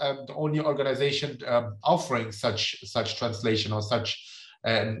organization offering such translation or such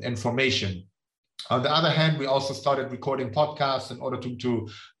information. On the other hand, we also started recording podcasts in order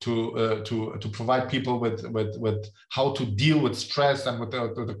to provide people with how to deal with stress and with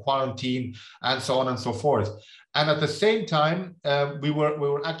the quarantine and so on and so forth. And at the same time, we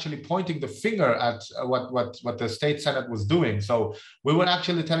were actually pointing the finger at what the state Senate was doing. So we were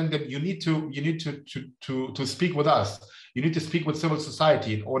actually telling them, you need to speak with us. You need to speak with civil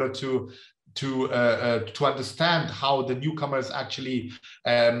society in order to understand how the newcomers actually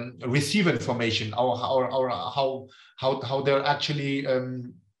receive information, or how they're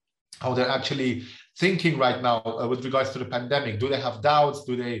actually thinking right now with regards to the pandemic. Do they have doubts?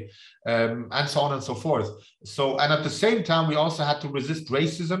 Do they and so on and so forth. So, and at the same time, we also had to resist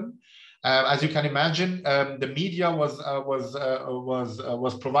racism. As you can imagine, the media was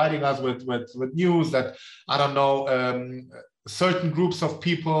providing us with news that, I don't know, certain groups of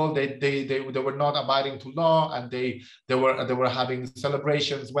people, they were not abiding to law, and they were having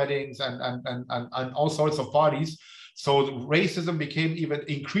celebrations, weddings, and all sorts of parties. So racism became even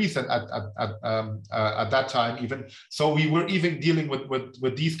increased at that time even. So we were even dealing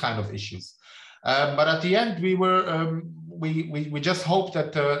with these kind of issues. But at the end, we were we just hope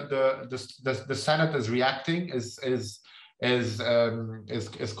that the Senate is reacting, is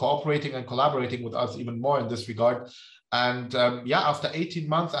cooperating and collaborating with us even more in this regard. And yeah, after 18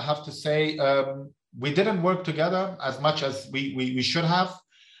 months, I have to say we didn't work together as much as we should have.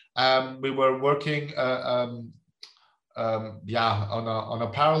 We were working yeah, on a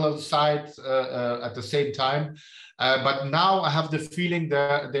parallel side at the same time. But now I have the feeling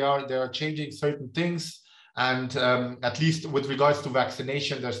that they are changing certain things, and at least with regards to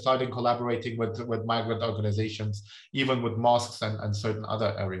vaccination, they're starting collaborating with migrant organizations, even with mosques and certain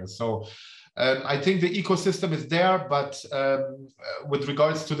other areas. So I think the ecosystem is there, but with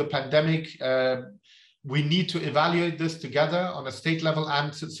regards to the pandemic, we need to evaluate this together on a state level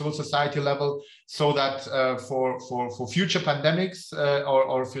and civil society level, so that for future pandemics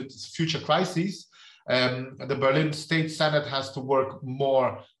or future crises, the Berlin State Senate has to work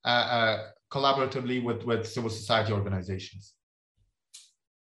more collaboratively with civil society organizations.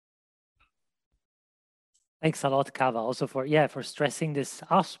 Thanks a lot, Kaveh, also for stressing this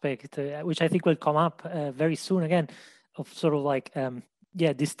aspect, which I think will come up very soon again, of sort of like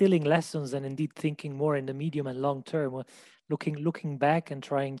distilling lessons and indeed thinking more in the medium and long term, looking back and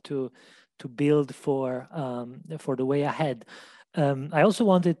trying to build for the way ahead. I also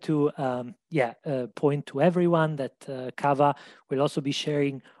wanted to point to everyone that Kaveh will also be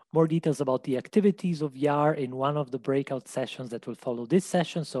sharing more details about the activities of YAR in one of the breakout sessions that will follow this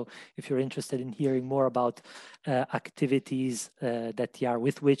session. So if you're interested in hearing more about activities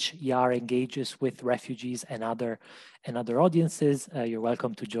with which YAR engages with refugees and other audiences, you're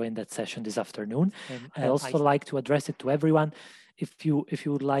welcome to join that session this afternoon. I also like to address it to everyone if you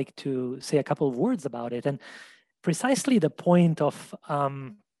would like to say a couple of words about it, and precisely the point of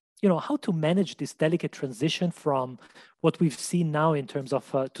how to manage this delicate transition from what we've seen now in terms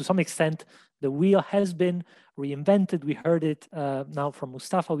of, to some extent, the wheel has been reinvented. We heard it now from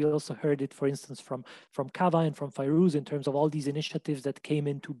Mustafa. We also heard it, for instance, from Kaveh and from Fayrouz, in terms of all these initiatives that came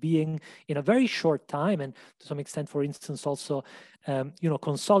into being in a very short time, and to some extent, for instance, also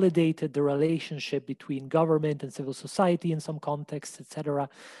consolidated the relationship between government and civil society in some contexts, etc.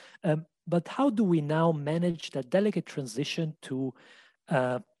 But how do we now manage that delicate transition to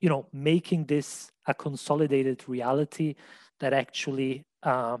making this a consolidated reality that actually,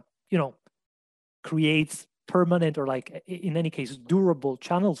 creates permanent, or like in any case, durable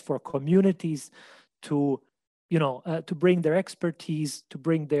channels for communities to bring their expertise, to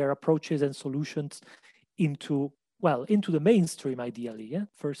bring their approaches and solutions into the mainstream, ideally. Yeah,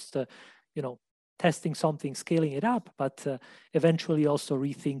 first, testing something, scaling it up, but eventually also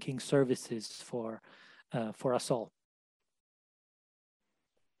rethinking services for us all.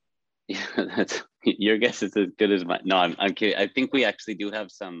 Yeah, your guess is as good as mine. No, I'm kidding. I think we actually do have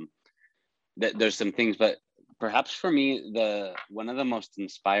there's some things, but perhaps for me, one of the most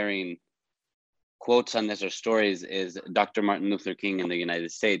inspiring quotes on this or stories is Dr. Martin Luther King in the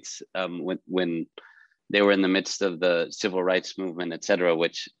United States, when they were in the midst of the civil rights movement, etc.,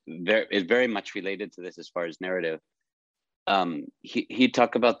 which is very much related to this as far as narrative. He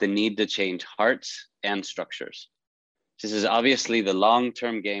talked about the need to change hearts and structures. This is obviously the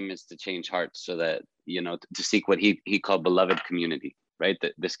long-term game is to change hearts, so that, to seek what he called beloved community, right?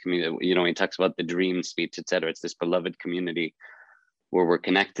 That this community, he talks about the dream speech, etc. It's this beloved community where we're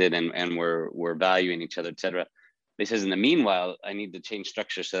connected and we're valuing each other, etc. He says, in the meanwhile, I need to change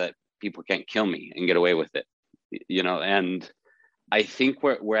structure so that people can't kill me and get away with it, and I think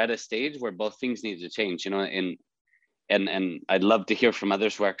we're at a stage where both things need to change, and I'd love to hear from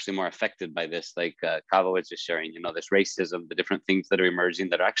others who are actually more affected by this, like Kaveh was just sharing, this racism, the different things that are emerging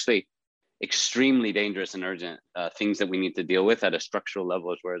that are actually extremely dangerous and urgent, things that we need to deal with at a structural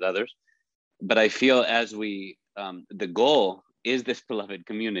level as well as others. But I feel as we, the goal is this beloved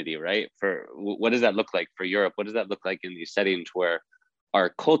community, right? For what does that look like for Europe? What does that look like in these settings where our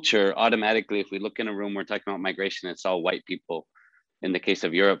culture automatically, if we look in a room, we're talking about migration, it's all white people. In the case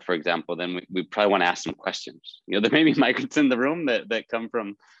of Europe, for example, then we probably want to ask some questions. There may be migrants in the room that come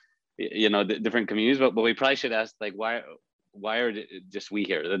from, the different communities, but we probably should ask, like, why are just we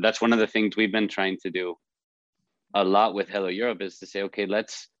here? That's one of the things we've been trying to do a lot with Hello Europe, is to say, okay,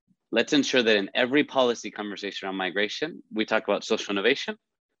 let's ensure that in every policy conversation around migration, we talk about social innovation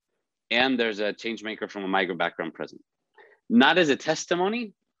and there's a change maker from a migrant background present. Not as a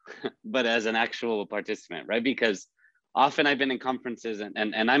testimony, but as an actual participant, right? Because often I've been in conferences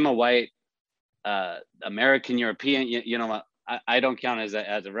and I'm a white American European, you know, I don't count as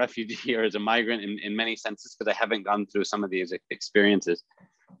a refugee or as a migrant in many senses because I haven't gone through some of these experiences.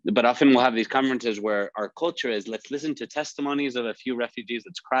 But often we'll have these conferences where our culture is, let's listen to testimonies of a few refugees,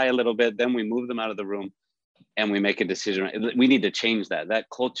 let's cry a little bit, then we move them out of the room and we make a decision. We need to change that. That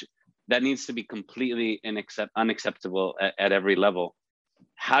culture, that needs to be completely unacceptable at every level.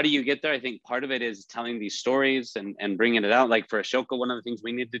 How do you get there? I think part of it is telling these stories and bringing it out. Like for Ashoka, one of the things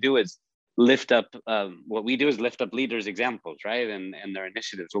we need to do is lift up, what we do is lift up leaders' examples, right? And their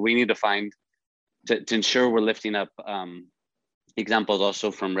initiatives. So we need to find, to ensure we're lifting up examples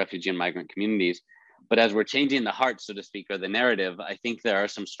also from refugee and migrant communities. But as we're changing the heart, so to speak, or the narrative, I think there are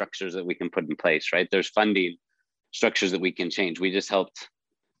some structures that we can put in place, right? There's funding structures that we can change. We just helped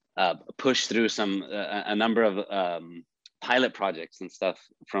push through a number of pilot projects and stuff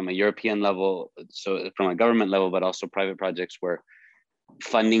from a European level, so from a government level, but also private projects where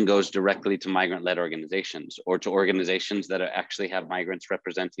funding goes directly to migrant-led organizations or to organizations that actually have migrants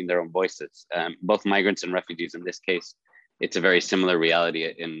representing their own voices, both migrants and refugees. In this case, it's a very similar reality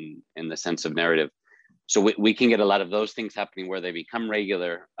in the sense of narrative. So we can get a lot of those things happening where they become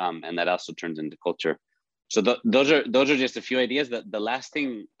regular, and that also turns into culture. So those are just a few ideas. The last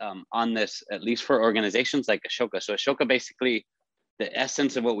thing on this, at least for organizations like Ashoka. So Ashoka, basically, the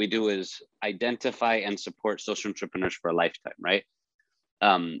essence of what we do is identify and support social entrepreneurs for a lifetime, right?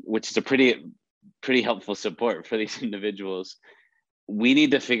 Which is a pretty helpful support for these individuals. We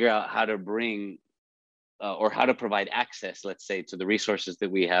need to figure out how to bring or how to provide access, let's say, to the resources that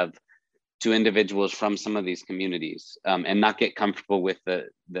we have to individuals from some of these communities, and not get comfortable with the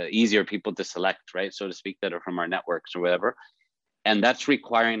easier people to select, right, so to speak, that are from our networks or whatever. And that's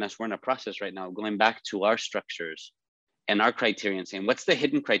requiring us, we're in a process right now, going back to our structures and our criteria and saying, what's the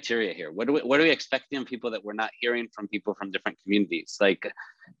hidden criteria here? What are we expecting of people that we're not hearing from people from different communities? Like,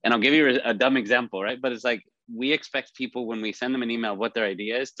 and I'll give you a dumb example, right? But it's like, we expect people when we send them an email, what their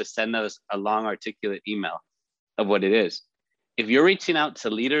idea is, to send us a long articulate email of what it is. If you're reaching out to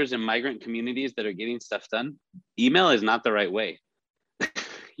leaders in migrant communities that are getting stuff done, email is not the right way.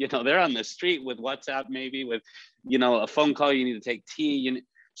 You know, they're on the street with WhatsApp, maybe with, you know, a phone call, you need to take tea.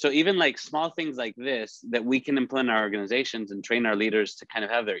 So even like small things like this that we can implement in our organizations and train our leaders to kind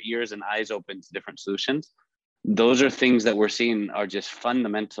of have their ears and eyes open to different solutions. Those are things that we're seeing are just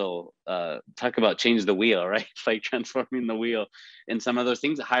fundamental. Talk about change the wheel, right? Like transforming the wheel in some of those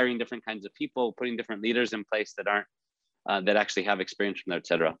things, hiring different kinds of people, putting different leaders in place that aren't, that actually have experience from there, et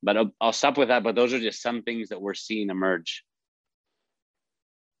cetera. But I'll stop with that. But those are just some things that we're seeing emerge.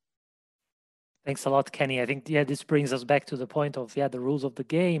 Thanks a lot, Kenny. I think, yeah, this brings us back to the point of, the rules of the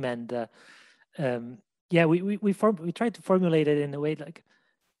game. And we tried to formulate it in a way like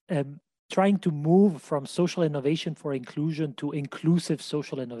trying to move from social innovation for inclusion to inclusive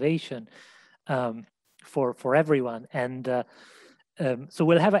social innovation for everyone. And so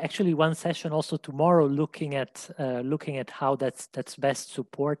we'll have actually one session also tomorrow looking at how that's best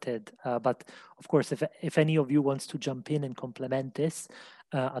supported. But of course, if any of you wants to jump in and complement this,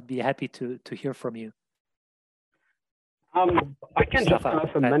 I'd be happy to hear from you. I can just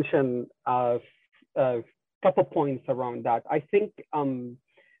also mention a couple points around that. I think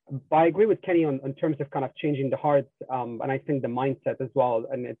I agree with Kenny in terms of kind of changing the heart, and I think the mindset as well,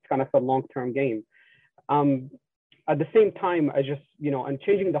 and it's kind of a long-term game. At the same time, I just, and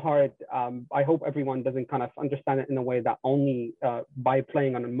changing the heart, I hope everyone doesn't kind of understand it in a way that only by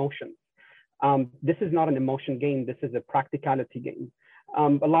playing on emotions. This is not an emotion game, this is a practicality game.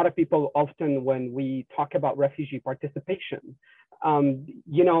 A lot of people often, when we talk about refugee participation,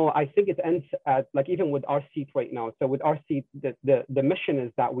 I think it ends at, like, even with our seat right now. So with our seat, the mission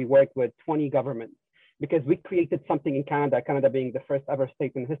is that we work with 20 governments, because we created something in Canada, Canada being the first ever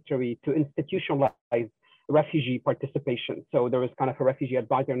state in history to institutionalize refugee participation. So there was kind of a refugee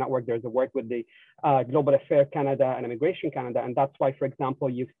advisor network. There's a work with the Global Affairs Canada and Immigration Canada. And that's why, for example,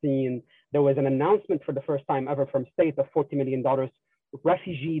 you've seen there was an announcement for the first time ever from states of $40 million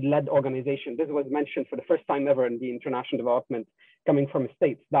refugee-led organization. This was mentioned for the first time ever in the international development coming from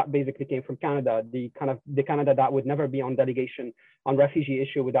states. That basically came from Canada, the Canada that would never be on delegation on refugee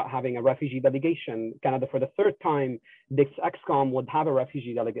issue without having a refugee delegation. Canada, for the third time, this EXCOM would have a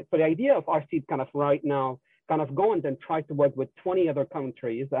refugee delegate. So the idea of our seat kind of right now, kind of go and then try to work with 20 other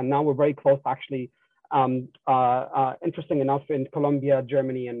countries. And now we're very close, actually, interesting enough, in Colombia,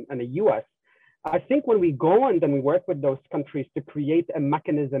 Germany, and the US. I think when we go and then we work with those countries to create a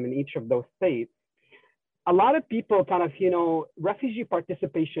mechanism in each of those states, a lot of people kind of, refugee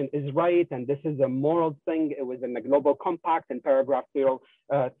participation is right, and this is a moral thing. It was in the Global Compact in paragraph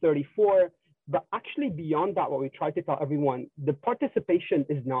 34. But actually beyond that, what we try to tell everyone, the participation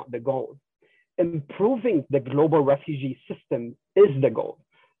is not the goal. Improving the global refugee system is the goal.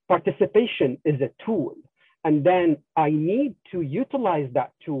 Participation is a tool. And then I need to utilize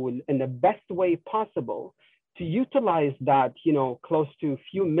that tool in the best way possible to utilize that, close to a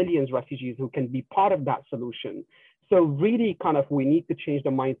few millions refugees who can be part of that solution. So really kind of, we need to change the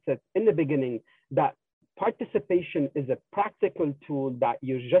mindset in the beginning that participation is a practical tool that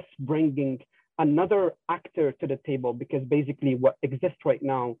you're just bringing another actor to the table, because basically what exists right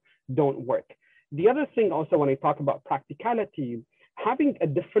now don't work. The other thing also, when I talk about practicality, having a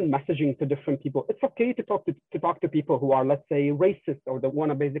different messaging to different people. It's okay to talk to people who are, let's say, racist or that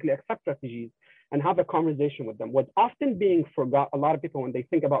want to basically accept refugees and have a conversation with them. What's often being forgot, a lot of people, when they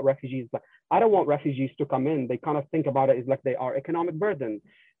think about refugees, like, I don't want refugees to come in. They kind of think about it as like they are economic burden.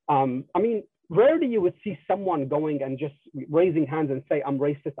 I mean, rarely you would see someone going and just raising hands and say, I'm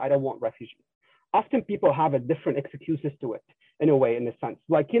racist, I don't want refugees. Often people have a different excuses to it, in a way, in a sense.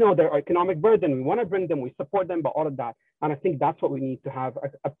 Like, they're economic burden, we want to bring them, we support them, but all of that. And I think that's what we need to have,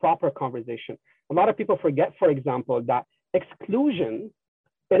 a proper conversation. A lot of people forget, for example, that exclusion,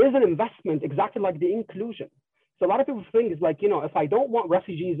 it is an investment exactly like the inclusion. So a lot of people think it's like, if I don't want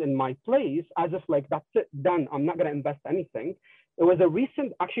refugees in my place, as if like, that's it, done, I'm not gonna invest anything. There was a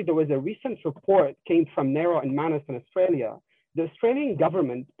recent report came from Nero and Manus in Australia. The Australian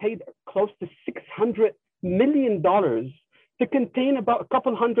government paid close to $600 million to contain about a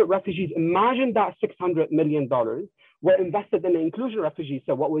couple hundred refugees. Imagine that $600 million were invested in inclusion refugees.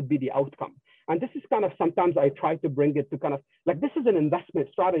 So what would be the outcome? And this is kind of, sometimes I try to bring it to kind of like, this is an investment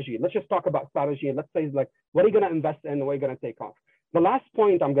strategy. Let's just talk about strategy. And let's say like, what are you going to invest in and what are you going to take off? The last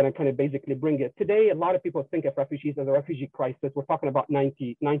point I'm going to kind of basically bring it. Today, a lot of people think of refugees as a refugee crisis. We're talking about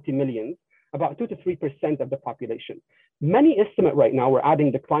 90 million, about 2 to 3% of the population. Many estimate right now, we're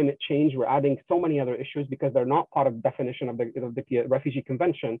adding the climate change, we're adding so many other issues because they're not part of the definition of the Refugee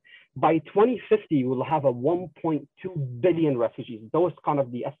Convention. By 2050, we'll have a 1.2 billion refugees. Those kind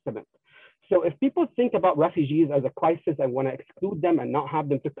of the estimate. So if people think about refugees as a crisis and want to exclude them and not have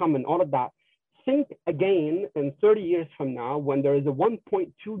them to come and all of that, think again in 30 years from now, when there is a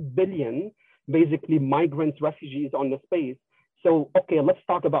 1.2 billion, basically migrants, refugees on the space. So, okay, let's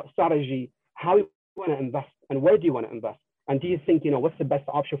talk about strategy. How you want to invest and where do you want to invest? And do you think, what's the best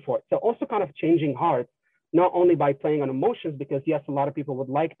option for it? So also kind of changing hearts, not only by playing on emotions, because yes, a lot of people would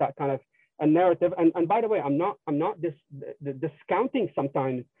like that kind of a narrative. And by the way, I'm not discounting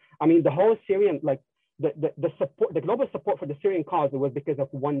sometimes. I mean, the whole Syrian, like the support, the global support for the Syrian cause, it was because of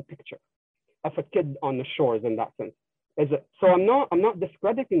one picture of a kid on the shores in that sense. So I'm not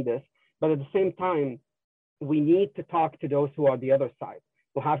discrediting this, but at the same time, we need to talk to those who are the other side,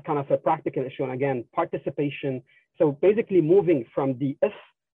 who have kind of a practical issue. And again, participation. So basically moving from the if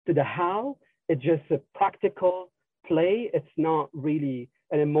to the how, it's just a practical play. It's not really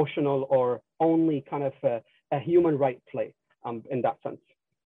an emotional or only kind of a human right play in that sense.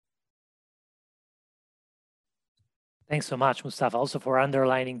 Thanks so much, Mustafa, also for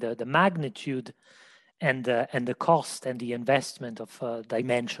underlining the magnitude and the cost and the investment of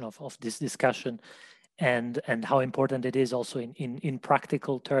dimension of this discussion, and how important it is also in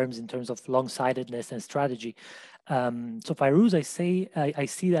practical terms, in terms of long-sightedness and strategy. So Fairuz, I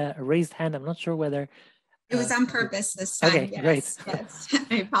see a raised hand. I'm not sure whether it was on purpose this time. Okay, yes, great. Yes,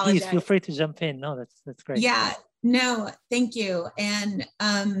 I apologize. Please feel free to jump in. No, that's great. Yeah. No, thank you. And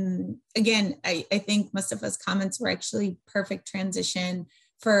again, I think Mustafa's comments were actually perfect transition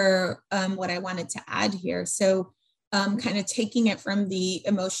for what I wanted to add here. So kind of taking it from the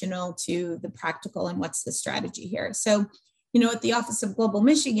emotional to the practical and what's the strategy here. So, at the Office of Global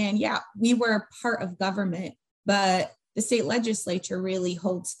Michigan, yeah, we were part of government, but the state legislature really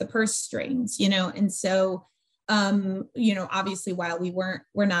holds the purse strings, and so obviously, while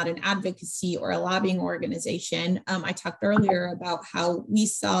we're not an advocacy or a lobbying organization, I talked earlier about how we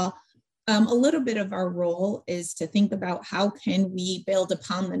saw a little bit of our role is to think about how can we build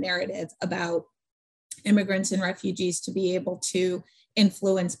upon the narrative about immigrants and refugees to be able to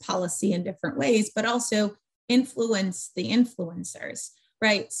influence policy in different ways, but also influence the influencers,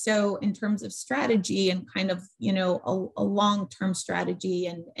 right? So in terms of strategy and kind of, a long-term strategy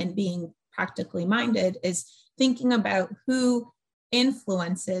and being practically minded is thinking about who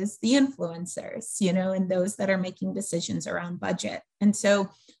influences the influencers, and those that are making decisions around budget. And so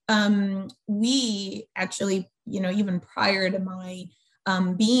we actually, even prior to my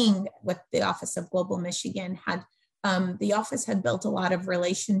being with the Office of Global Michigan, had the office had built a lot of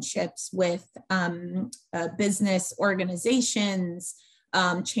relationships with business organizations,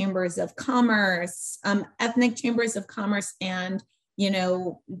 chambers of commerce, ethnic chambers of commerce, and,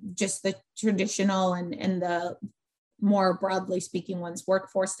 just the traditional and the more broadly speaking ones,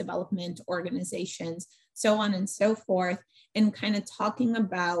 workforce development organizations, so on and so forth, and kind of talking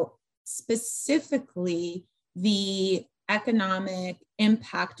about specifically the economic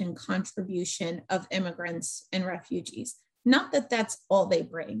impact and contribution of immigrants and refugees. Not that that's all they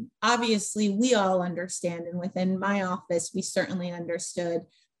bring. Obviously, we all understand, and within my office, we certainly understood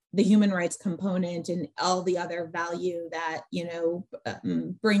the human rights component and all the other value that,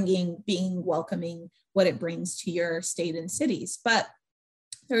 being welcoming, what it brings to your state and cities. But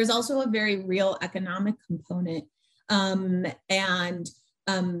there is also a very real economic component.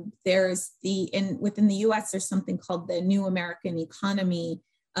 There's within the US, there's something called the New American Economy,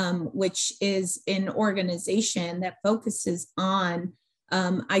 which is an organization that focuses on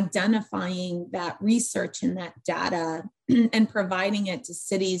identifying that research and that data and providing it to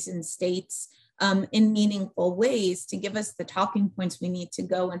cities and states in meaningful ways to give us the talking points we need to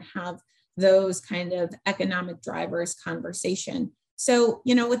go and have those kind of economic drivers conversation. So,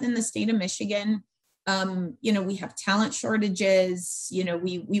 within the state of Michigan, we have talent shortages,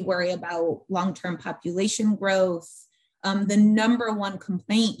 we worry about long-term population growth. The number one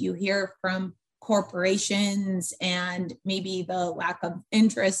complaint you hear from corporations and maybe the lack of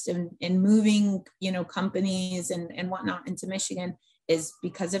interest in moving, companies and whatnot into Michigan is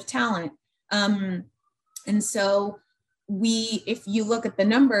because of talent. And so if you look at the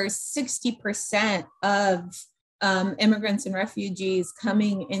numbers, 60% of immigrants and refugees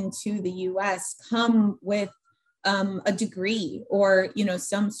coming into the US come with a degree or,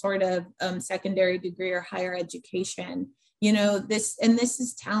 some sort of secondary degree or higher education. This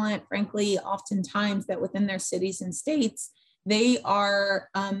is talent, frankly, oftentimes that within their cities and states, they are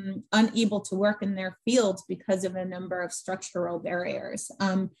unable to work in their fields because of a number of structural barriers.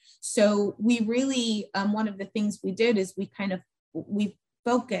 So we really, one of the things we did is we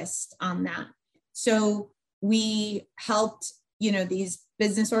focused on that. So we helped, these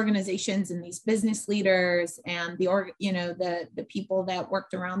business organizations and these business leaders and the people that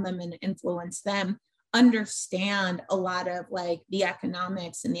worked around them and influenced them understand a lot of the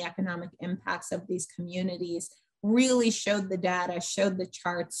economics and the economic impacts of these communities, really showed the data, showed the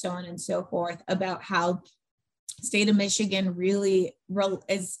charts, so on and so forth, about how state of Michigan really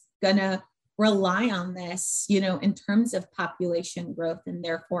is gonna rely on this, in terms of population growth and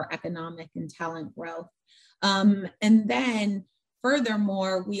therefore economic and talent growth. And then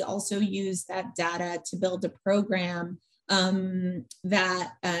furthermore, we also use that data to build a program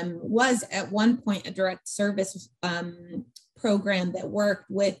that was at one point a direct service program that worked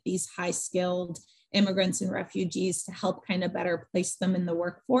with these high-skilled immigrants and refugees to help kind of better place them in the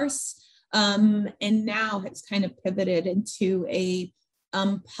workforce. And now it's kind of pivoted into a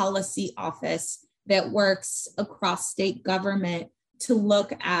policy office that works across state government to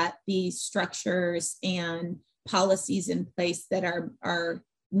look at the structures and policies in place that are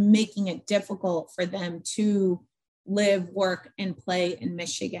making it difficult for them to live, work, and play in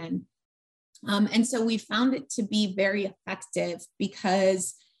Michigan. And so we found it to be very effective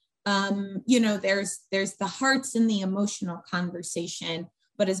because, there's the hearts and the emotional conversation,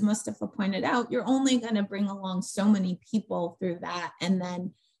 but as Mustafa pointed out, you're only going to bring along so many people through that. And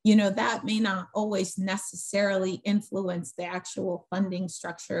then, that may not always necessarily influence the actual funding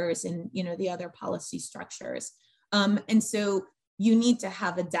structures and, the other policy structures. And so you need to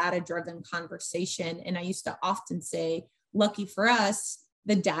have a data-driven conversation. And I used to often say, lucky for us,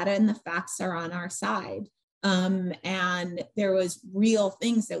 the data and the facts are on our side. And there was real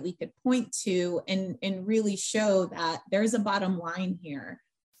things that we could point to and really show that there's a bottom line here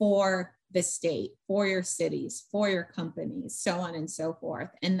for the state, for your cities, for your companies, so on and so forth.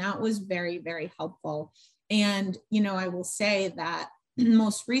 And that was very, very helpful. And, I will say that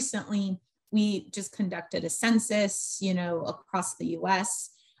most recently, we just conducted a census, across the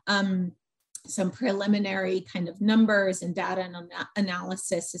US, some preliminary kind of numbers and data and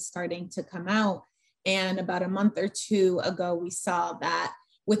analysis is starting to come out. And about a month or two ago, we saw that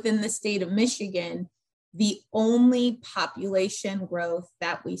within the state of Michigan, the only population growth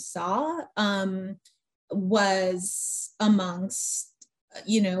that we saw was amongst,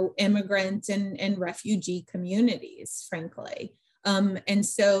 immigrant and refugee communities, frankly. And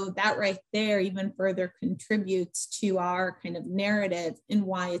so that right there even further contributes to our kind of narrative and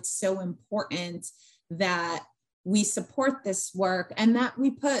why it's so important that we support this work and that we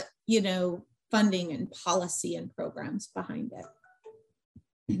put, funding and policy and programs behind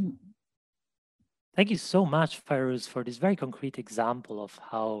it. Thank you so much, Fairuz, for this very concrete example of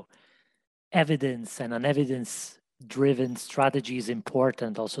how evidence and an evidence-driven strategy is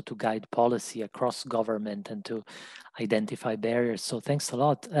important also to guide policy across government and to identify barriers. So thanks a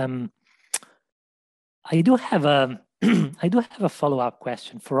lot. I do have a follow-up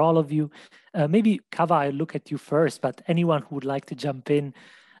question for all of you. Maybe Kava, I look at you first, but anyone who would like to jump in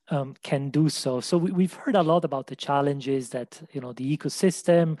can do so. So we've heard a lot about the challenges that the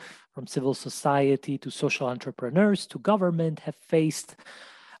ecosystem, from civil society to social entrepreneurs to government, have faced.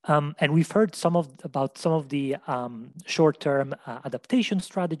 And we've heard about some of the short-term adaptation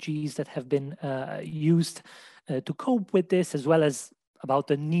strategies that have been used to cope with this, as well as about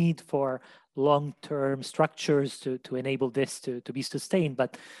the need for long-term structures to enable this to be sustained.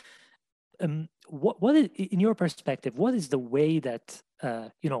 But what is, in your perspective, what is the way that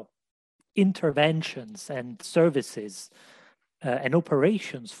interventions and services and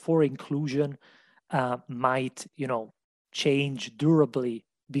operations for inclusion might change durably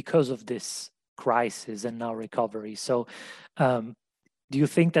because of this crisis and now recovery? So do you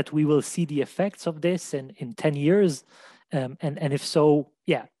think that we will see the effects of this in 10 years? And if so,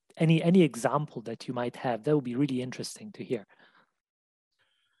 yeah, any example that you might have, that would be really interesting to hear.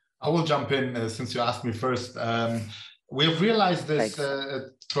 I will jump in since you asked me first. We have realized this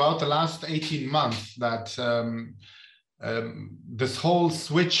throughout the last 18 months that this whole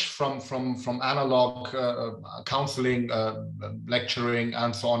switch from analog counseling, lecturing,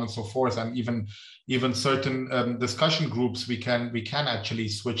 and so on and so forth, and even certain discussion groups, we can actually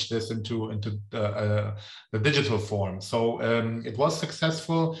switch this into the digital form. So it was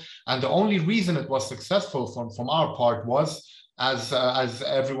successful, and the only reason it was successful from our part was, as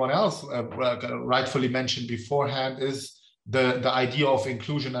everyone else rightfully mentioned beforehand, is the idea of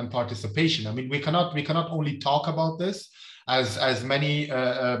inclusion and participation. I mean, we cannot only talk about this as many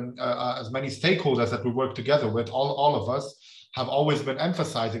stakeholders that we work together with. All of us have always been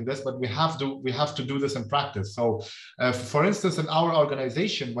emphasizing this, but we have to do this in practice. So, for instance, in our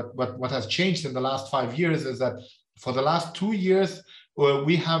organization, what has changed in the last 5 years is that for the last 2 years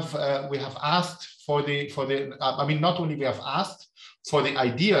we have asked for the I mean, not only we have asked for the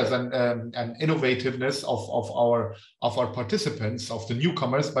ideas and innovativeness of our participants, of the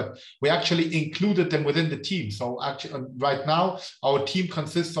newcomers, but we actually included them within the team. So actually, right now, our team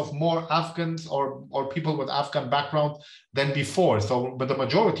consists of more Afghans or people with Afghan background than before. So, but the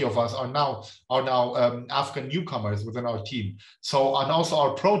majority of us are now Afghan newcomers within our team. So, and also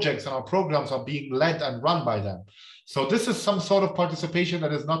our projects and our programs are being led and run by them. So this is some sort of participation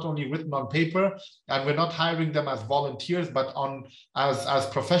that is not only written on paper, and we're not hiring them as volunteers, but as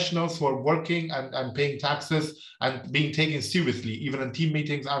professionals who are working and paying taxes and being taken seriously, even in team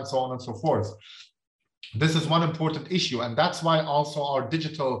meetings and so on and so forth. This is one important issue, and that's why also our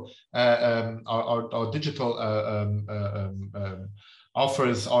digital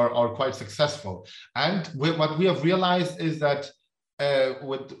offers are quite successful. And what we have realized is that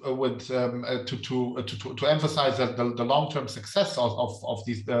to emphasize that the long-term success of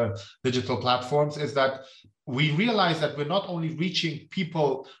these digital platforms is that we realize that we're not only reaching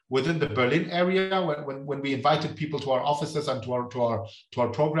people within the Berlin area when we invited people to our offices and to our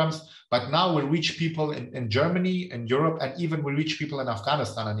programs, but now we reach people in Germany, in Europe, and even we reach people in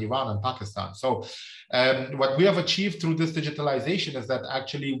Afghanistan and Iran and Pakistan. So what we have achieved through this digitalization is that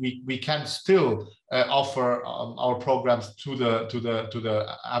actually we can still offer our programs to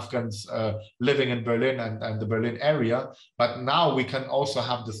the Afghans living in Berlin and the Berlin area, but now we can also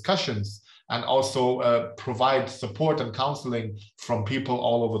have discussions and also provide support and counseling from people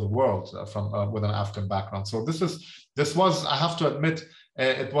all over the world with an Afghan background. So this was, I have to admit,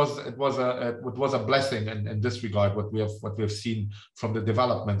 it was a blessing in this regard, what we have seen from the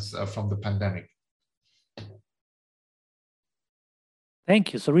developments from the pandemic.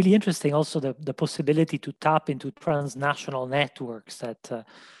 Thank you. So really interesting also the possibility to tap into transnational networks that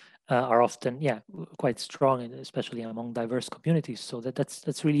are often, quite strong, especially among diverse communities. So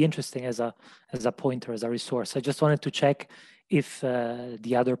that's really interesting as a pointer, as a resource. I just wanted to check if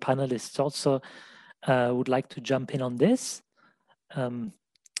the other panelists also would like to jump in on this.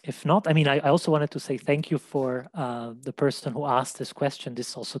 If not, I mean, I also wanted to say thank you for the person who asked this question.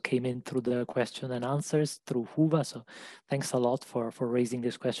 This also came in through the question and answers through Huva. So thanks a lot for raising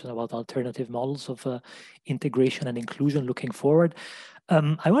this question about alternative models of integration and inclusion looking forward.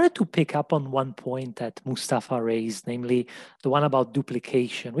 I wanted to pick up on one point that Mustafa raised, namely the one about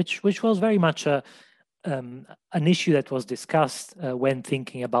duplication, which was very much an issue that was discussed when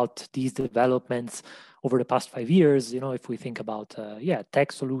thinking about these developments over the past 5 years. If we think about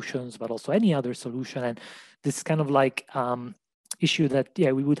tech solutions, but also any other solution, and this kind of like issue that,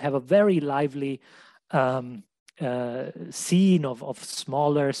 yeah, we would have a very lively scene of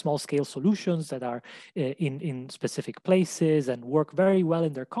small scale solutions that are in specific places and work very well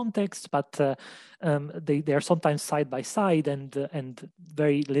in their context, but they are sometimes side by side and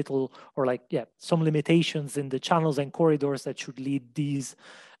very little, or like, yeah, some limitations in the channels and corridors that should lead these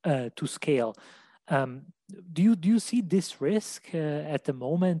to scale. Do you see this risk at the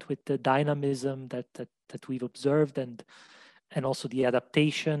moment with the dynamism that we've observed and also the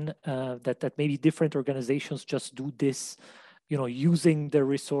adaptation that maybe different organizations just do this, using the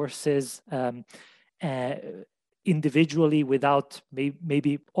resources individually without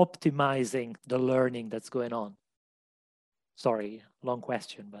maybe optimizing the learning that's going on? Sorry, long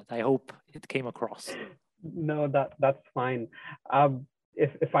question, but I hope it came across. No, that's fine.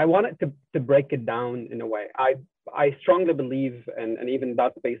 If I wanted to break it down in a way, I strongly believe, and even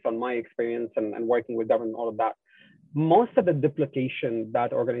that's based on my experience and working with government, all of that, most of the duplication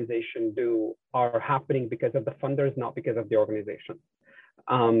that organizations do are happening because of the funders, not because of the organization.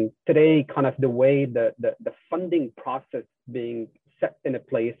 Today, kind of the way the funding process being set in a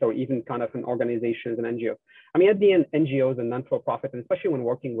place, or even kind of in organizations and NGOs. I mean, at the end, NGOs and non-for-profit, and especially when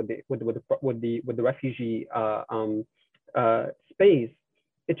working with the refugee space,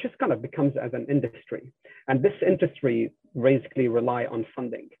 it just kind of becomes as an industry, and this industry basically rely on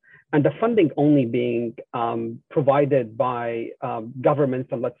funding. And the funding only being provided by governments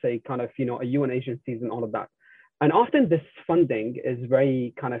and, let's say, kind of, UN agencies and all of that. And often this funding is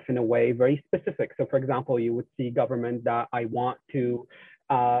very kind of, in a way, very specific. So for example, you would see government that I want to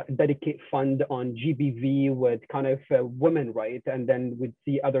dedicate fund on GBV with kind of women, right? And then we'd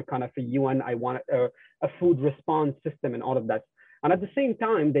see other kind of a UN, I want a food response system and all of that. And at the same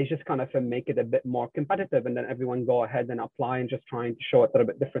time, they just kind of make it a bit more competitive, and then everyone go ahead and apply and just trying to show it a little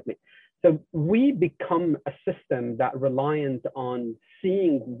bit differently. So we become a system that reliant on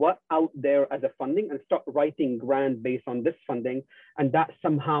seeing what out there as a funding and start writing grant based on this funding, and that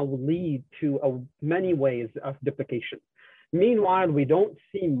somehow lead to many ways of duplication. Meanwhile, we don't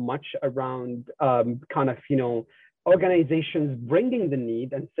see much around kind of, organizations bringing the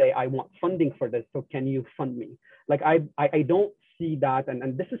need and say, I want funding for this, so can you fund me? Like I don't see that,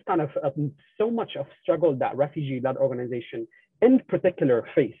 and this is kind of so much of struggle that refugee-led organization in particular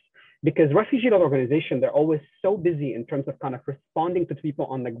face, because refugee-led organization, they're always so busy in terms of kind of responding to people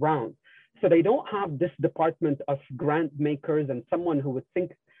on the ground. So they don't have this department of grant makers and someone who would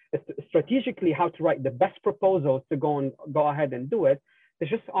think strategically how to write the best proposals to go ahead and do it. It's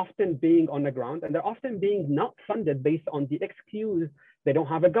just often being on the ground, and they're often being not funded based on the excuse they don't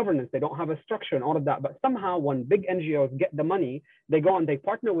have a governance, they don't have a structure and all of that. But somehow when big NGOs get the money, they go and they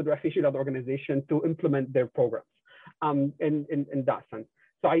partner with refugee-led organizations to implement their programs in that sense.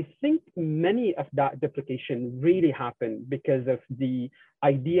 So I think many of that duplication really happened because of the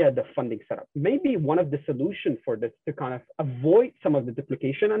idea, the funding setup. Maybe one of the solutions for this to kind of avoid some of the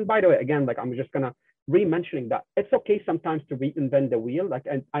duplication. And by the way, again, like I'm just gonna re-mentioning that it's okay sometimes to reinvent the wheel. Like,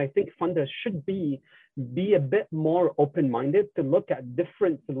 and I think funders should be a bit more open-minded to look at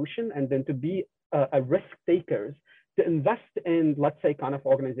different solutions, and then to be a risk takers to invest in, let's say, kind of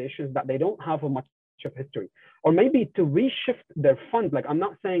organizations that they don't have a much of history, or maybe to reshift their fund. Like I'm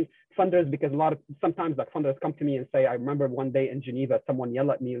not saying funders, because sometimes like funders come to me and say, I remember one day in Geneva, someone yelled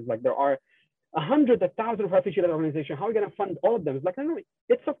at me, it was like, there are 100,000 refugee-led organizations, how are you going to fund all of them? It's like, no,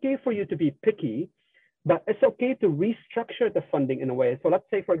 it's okay for you to be picky, but it's okay to restructure the funding in a way. So let's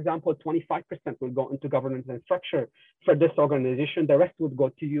say, for example, 25% will go into governance and structure for this organization. The rest would go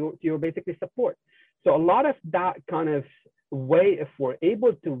to your basically support. So a lot of that kind of way, if we're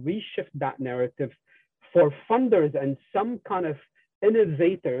able to reshift that narrative for funders and some kind of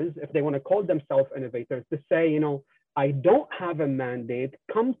innovators, if they want to call themselves innovators, to say, I don't have a mandate,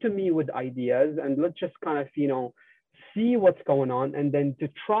 come to me with ideas, and let's just kind of, see what's going on, and then to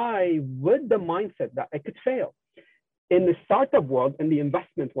try with the mindset that it could fail. In the startup world, in the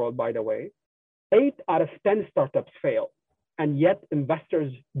investment world, by the way, 8 out of 10 startups fail, and yet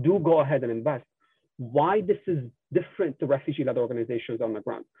investors do go ahead and invest. Why this is different to refugee-led organizations on the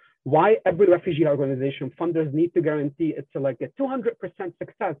ground? Why every refugee organization funders need to guarantee it's like a 200%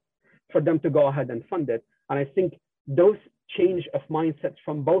 success for them to go ahead and fund it? And I think those change of mindsets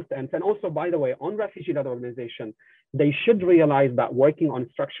from both ends. And also, by the way, on refugee-led organization, they should realize that working on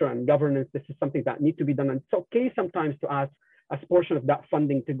structure and governance, this is something that needs to be done. And it's okay sometimes to ask a portion of that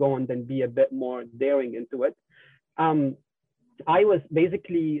funding to go and then be a bit more daring into it. I was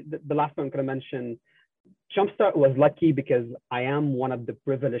basically, the last one I'm going to mention, Jumpstart was lucky because I am one of the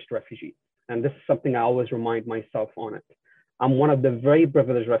privileged refugees. And this is something I always remind myself on it. I'm one of the very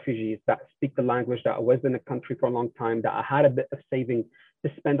privileged refugees that speak the language, that was in the country for a long time, that I had a bit of savings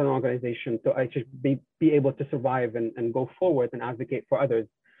to spend on an organization to actually be able to survive and go forward and advocate for others.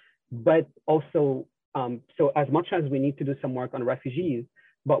 But also, so as much as we need to do some work on refugees,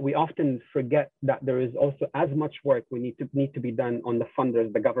 but we often forget that there is also as much work we need to be done on the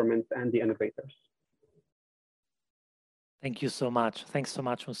funders, the governments, and the innovators. Thank you so much. Thanks so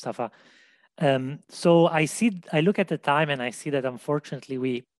much, Mustafa. So I look at the time and I see that unfortunately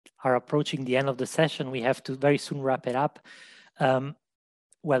we are approaching the end of the session. We have to very soon wrap it up.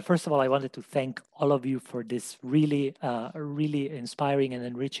 Well, first of all, I wanted to thank all of you for this really inspiring and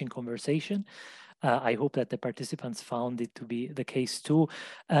enriching conversation. I hope that the participants found it to be the case too.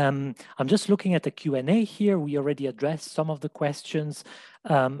 I'm just looking at the Q&A here. We already addressed some of the questions.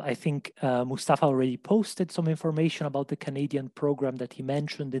 I think Mustafa already posted some information about the Canadian program that he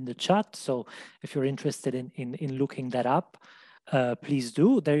mentioned in the chat. So if you're interested in looking that up, please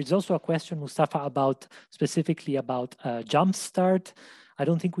do. There is also a question, Mustafa, specifically about Jumpstart. I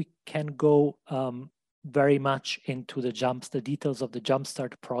don't think we can go very much into the details of the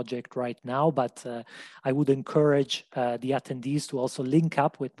Jumpstart project right now, but I would encourage the attendees to also link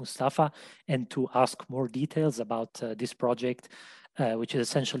up with Mustafa and to ask more details about this project, which is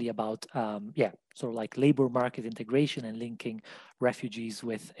essentially about, sort of like labor market integration and linking refugees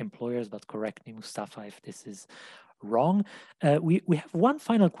with employers. But correct me, Mustafa, if this is wrong. We have one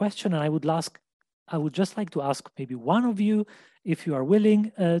final question, and I would just like to ask maybe one of you, if you are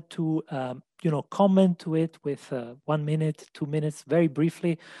willing to comment to it with 1 minute, 2 minutes, very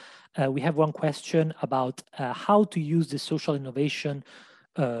briefly. We have one question about how to use the social innovation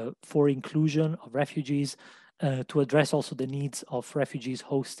for inclusion of refugees to address also the needs of refugees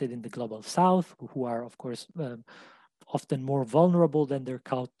hosted in the Global South, who are, of course, often more vulnerable than their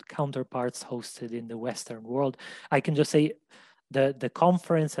counterparts hosted in the Western world. I can just say the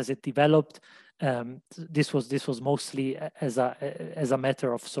conference, as it developed, this was mostly as a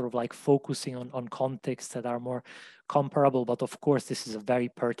matter of sort of like focusing on contexts that are more comparable. But of course, this is a very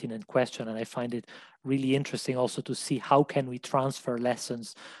pertinent question, and I find it really interesting also to see how can we transfer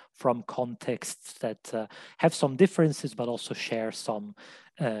lessons from contexts that have some differences, but also share some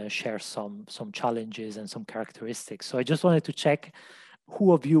challenges and some characteristics. So I just wanted to check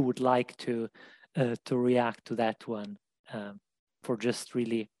who of you would like to react to that one. For just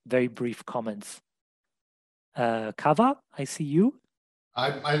really very brief comments. Kava, I see you.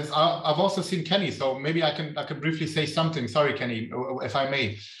 I've also seen Kenny, so maybe I can briefly say something. Sorry, Kenny, if I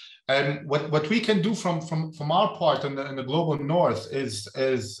may. What we can do from our part in the global north is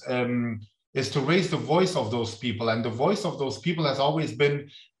to raise the voice of those people, and the voice of those people has always been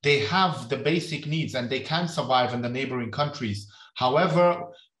they have the basic needs and they can survive in the neighboring countries. However,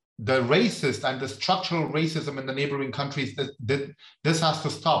 the racist and the structural racism in the neighboring countries, this has to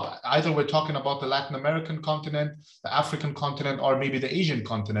stop. Either we're talking about the Latin American continent, the African continent, or maybe the Asian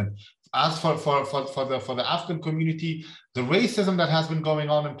continent. As for the Afghan community, the racism that has been going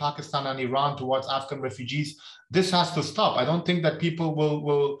on in Pakistan and Iran towards Afghan refugees, this has to stop. I don't think that people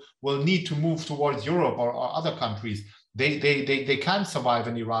will need to move towards Europe or other countries. They can survive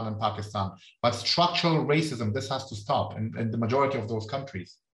in Iran and Pakistan, but structural racism, this has to stop in the majority of those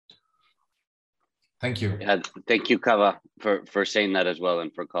countries. Thank you. Yeah, thank you, Kava, for saying that as well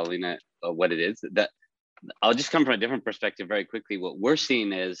and for calling it what it is. That I'll just come from a different perspective very quickly. What we're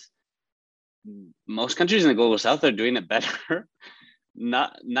seeing is most countries in the global south are doing it better.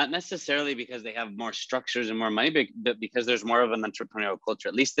 Not necessarily because they have more structures and more money, but because there's more of an entrepreneurial culture.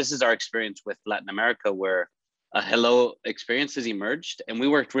 At least this is our experience with Latin America, where a Hello experience has emerged, and we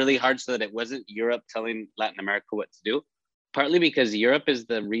worked really hard so that it wasn't Europe telling Latin America what to do. Partly because Europe is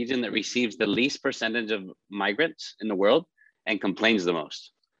the region that receives the least percentage of migrants in the world and complains the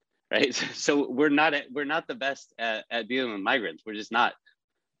most, right? So we're not the best at dealing with migrants. We're just not.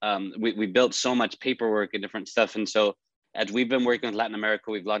 We built so much paperwork and different stuff, and so as we've been working with Latin America,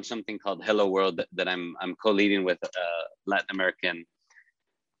 we've launched something called Hello World that I'm co-leading with Latin American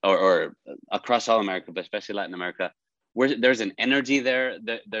or across all America, but especially Latin America. Where there's an energy there,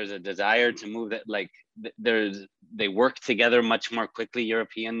 there's a desire to move that, like they work together much more quickly.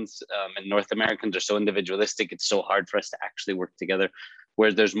 Europeans and North Americans are so individualistic. It's so hard for us to actually work together.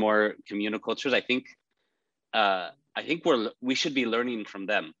 Whereas there's more communal cultures. I think we should be learning from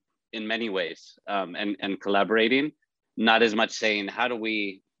them in many ways and collaborating, not as much saying, how do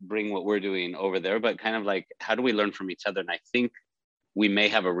we bring what we're doing over there, but kind of like, how do we learn from each other? And I think we may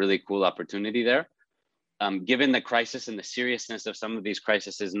have a really cool opportunity there. Given the crisis and the seriousness of some of these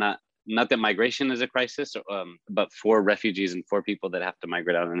crises, not that migration is a crisis, but for refugees and for people that have to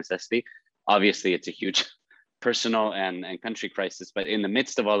migrate out of necessity, obviously it's a huge personal and country crisis. But in the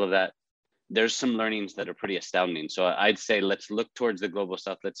midst of all of that, there's some learnings that are pretty astounding. So I'd say let's look towards the global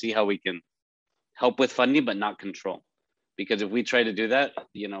south. Let's see how we can help with funding, but not control. Because if we try to do that,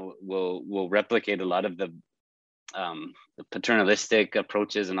 you know, we'll replicate a lot of the paternalistic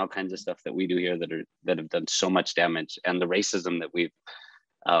approaches and all kinds of stuff that we do here that have done so much damage, and the racism that we've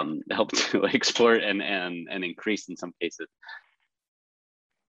helped to export and increase in some cases.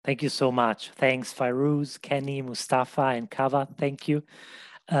 Thank you so much. Thanks, Fairuz, Kenny, Mustafa, and Kava. Thank you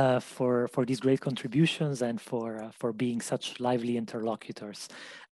for these great contributions and for being such lively interlocutors.